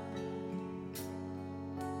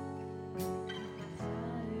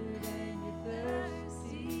 Tired and you're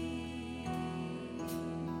thirsty.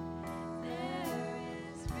 There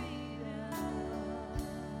is freedom.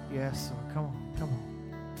 Yes, Lord. Come on, come on.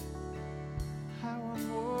 I want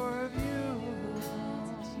more of you.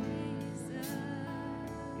 Jesus,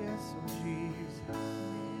 Yes, oh Jesus.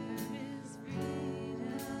 there is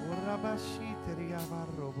freedom. Oh, Rabashiteria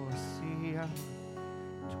Barrobosia.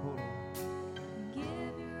 Total.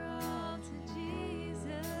 Give your all to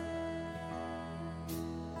Jesus.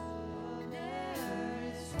 There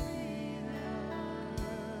is freedom.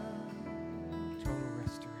 Total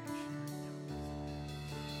restoration.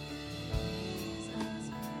 Jesus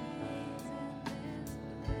reigns in this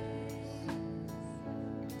place.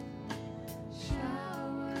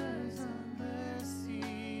 Showers of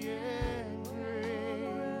mercy and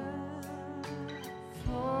grace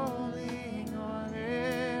falling on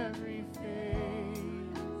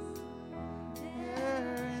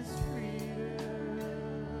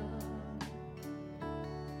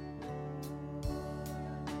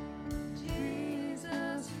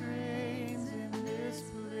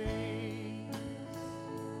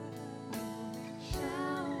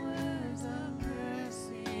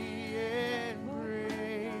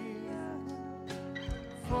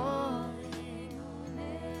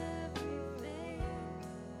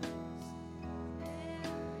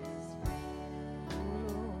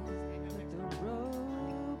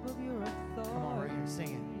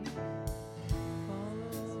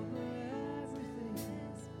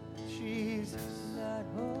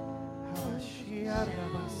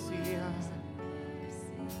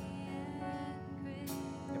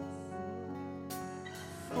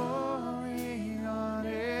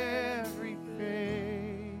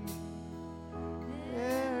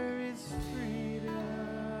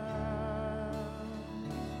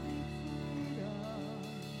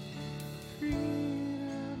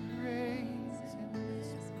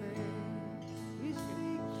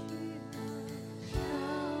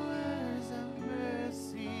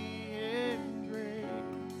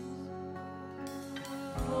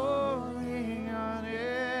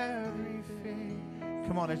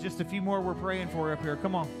Come on, there's just a few more we're praying for up here.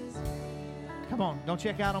 Come on. Come on. Don't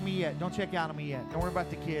check out on me yet. Don't check out on me yet. Don't worry about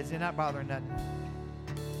the kids. They're not bothering nothing.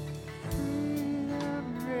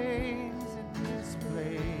 Freedom reigns in this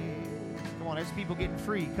place. Come on, there's people getting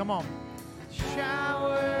free. Come on.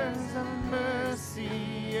 Showers of mercy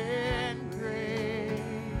and grace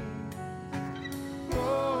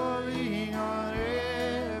falling on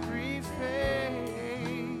every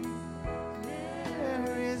face.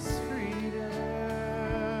 There is freedom.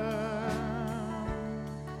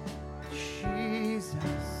 Jesus.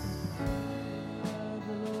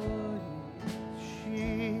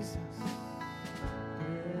 Jesus.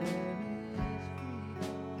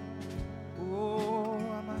 Oh,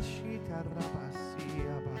 Amashita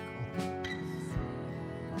Rabasia Bakor.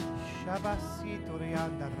 Shabasito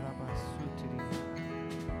Rianda Rabasutri.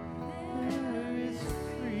 There is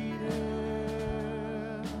freedom.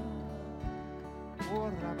 Oh,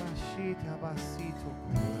 Rabashita Basito.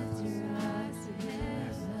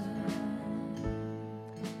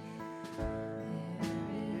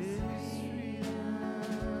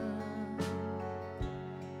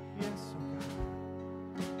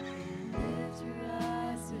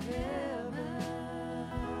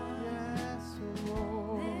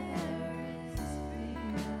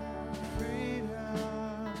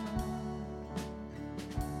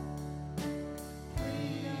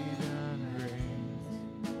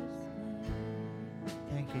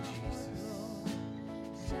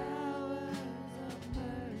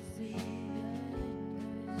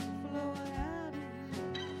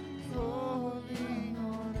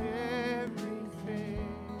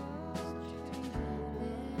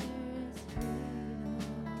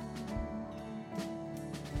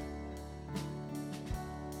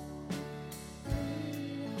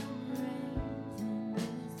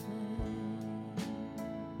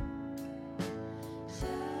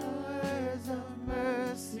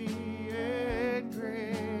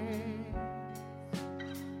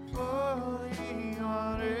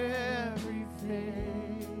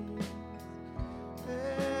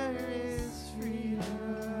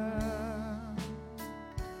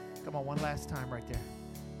 One last time right there.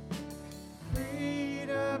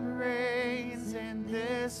 Freedom reigns in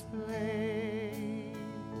this place.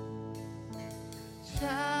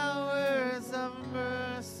 Showers of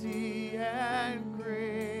mercy and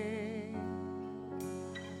grace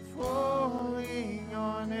falling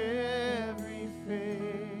on every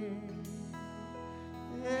face.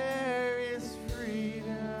 There is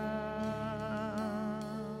freedom.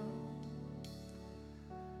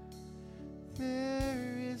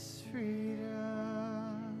 There is freedom.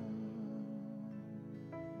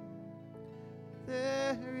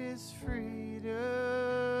 There is freedom.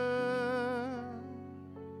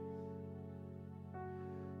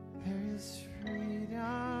 There is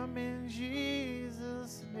freedom in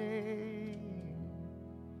Jesus' name.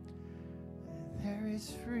 There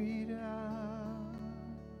is freedom.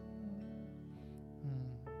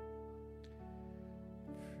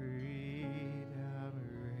 Freedom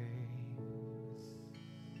reigns.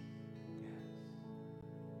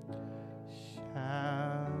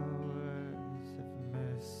 Showers of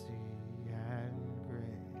mercy and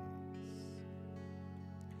grace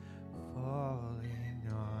falling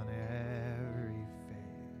on every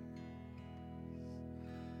face.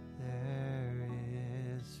 There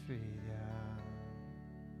is freedom.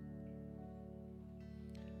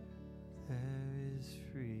 There is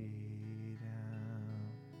freedom.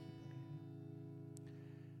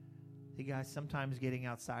 Hey guys, sometimes getting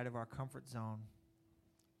outside of our comfort zone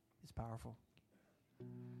is powerful.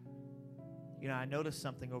 You know, I noticed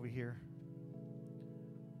something over here.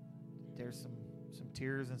 There's some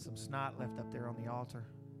tears and some snot left up there on the altar.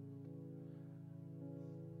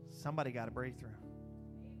 Somebody got a breakthrough.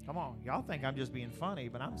 Come on, y'all think I'm just being funny,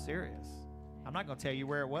 but I'm serious. I'm not going to tell you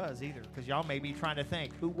where it was either, because y'all may be trying to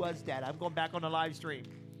think, who was that? I'm going back on the live stream.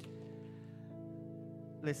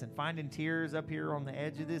 Listen, finding tears up here on the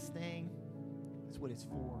edge of this thing, that's what it's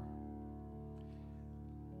for.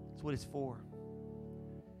 That's what it's for.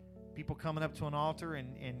 People coming up to an altar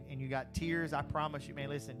and you got tears, I promise you, man,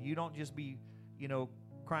 listen, you don't just be,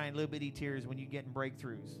 crying little bitty tears when you're getting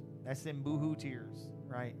breakthroughs. That's them boo-hoo tears,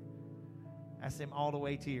 right? That's them all the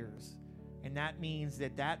way tears. And that means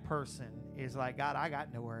that person is like, God, I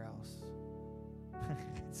got nowhere else.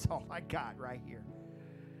 It's all I got right here.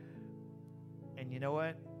 And you know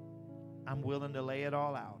what? I'm willing to lay it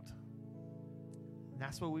all out. And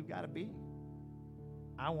that's what we've got to be.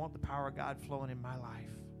 I want the power of God flowing in my life,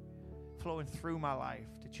 flowing through my life,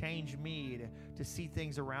 to change me, to see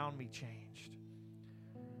things around me changed.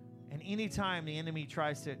 And anytime the enemy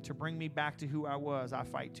tries to bring me back to who I was, I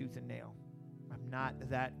fight tooth and nail. I'm not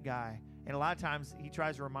that guy. And a lot of times he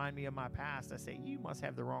tries to remind me of my past. I say, you must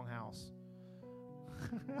have the wrong house.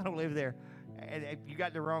 I don't live there. And you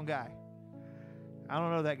got the wrong guy. I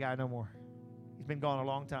don't know that guy no more. He's been gone a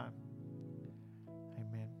long time.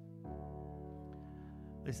 Amen.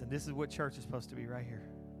 Listen, this is what church is supposed to be right here.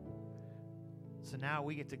 So now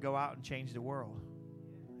we get to go out and change the world.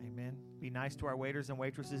 Amen. Be nice to our waiters and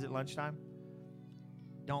waitresses at lunchtime.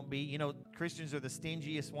 Don't be, you know, Christians are the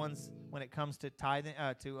stingiest ones when it comes to tithing,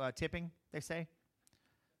 tipping, they say.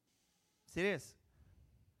 Yes, it is.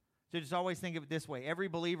 So just always think of it this way. Every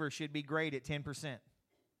believer should be great at 10%.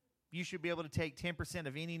 You should be able to take 10%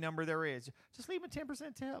 of any number there is. Just leave a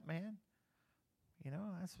 10% tip, man. You know,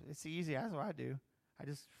 it's easy. That's what I do. I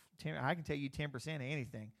can tell you 10% of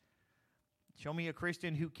anything. Show me a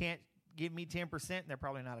Christian who can't give me 10%, and they're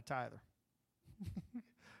probably not a tither.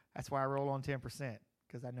 That's why I roll on 10%,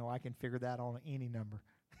 because I know I can figure that on any number.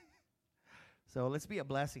 So let's be a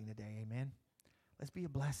blessing today, amen. Let's be a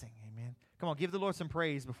blessing, amen. Come on, give the Lord some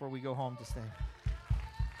praise before we go home today.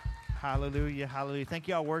 Hallelujah, hallelujah. Thank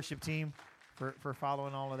you all, worship team, for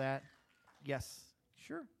following all of that. Yes,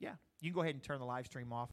 sure, yeah. You can go ahead and turn the live stream off.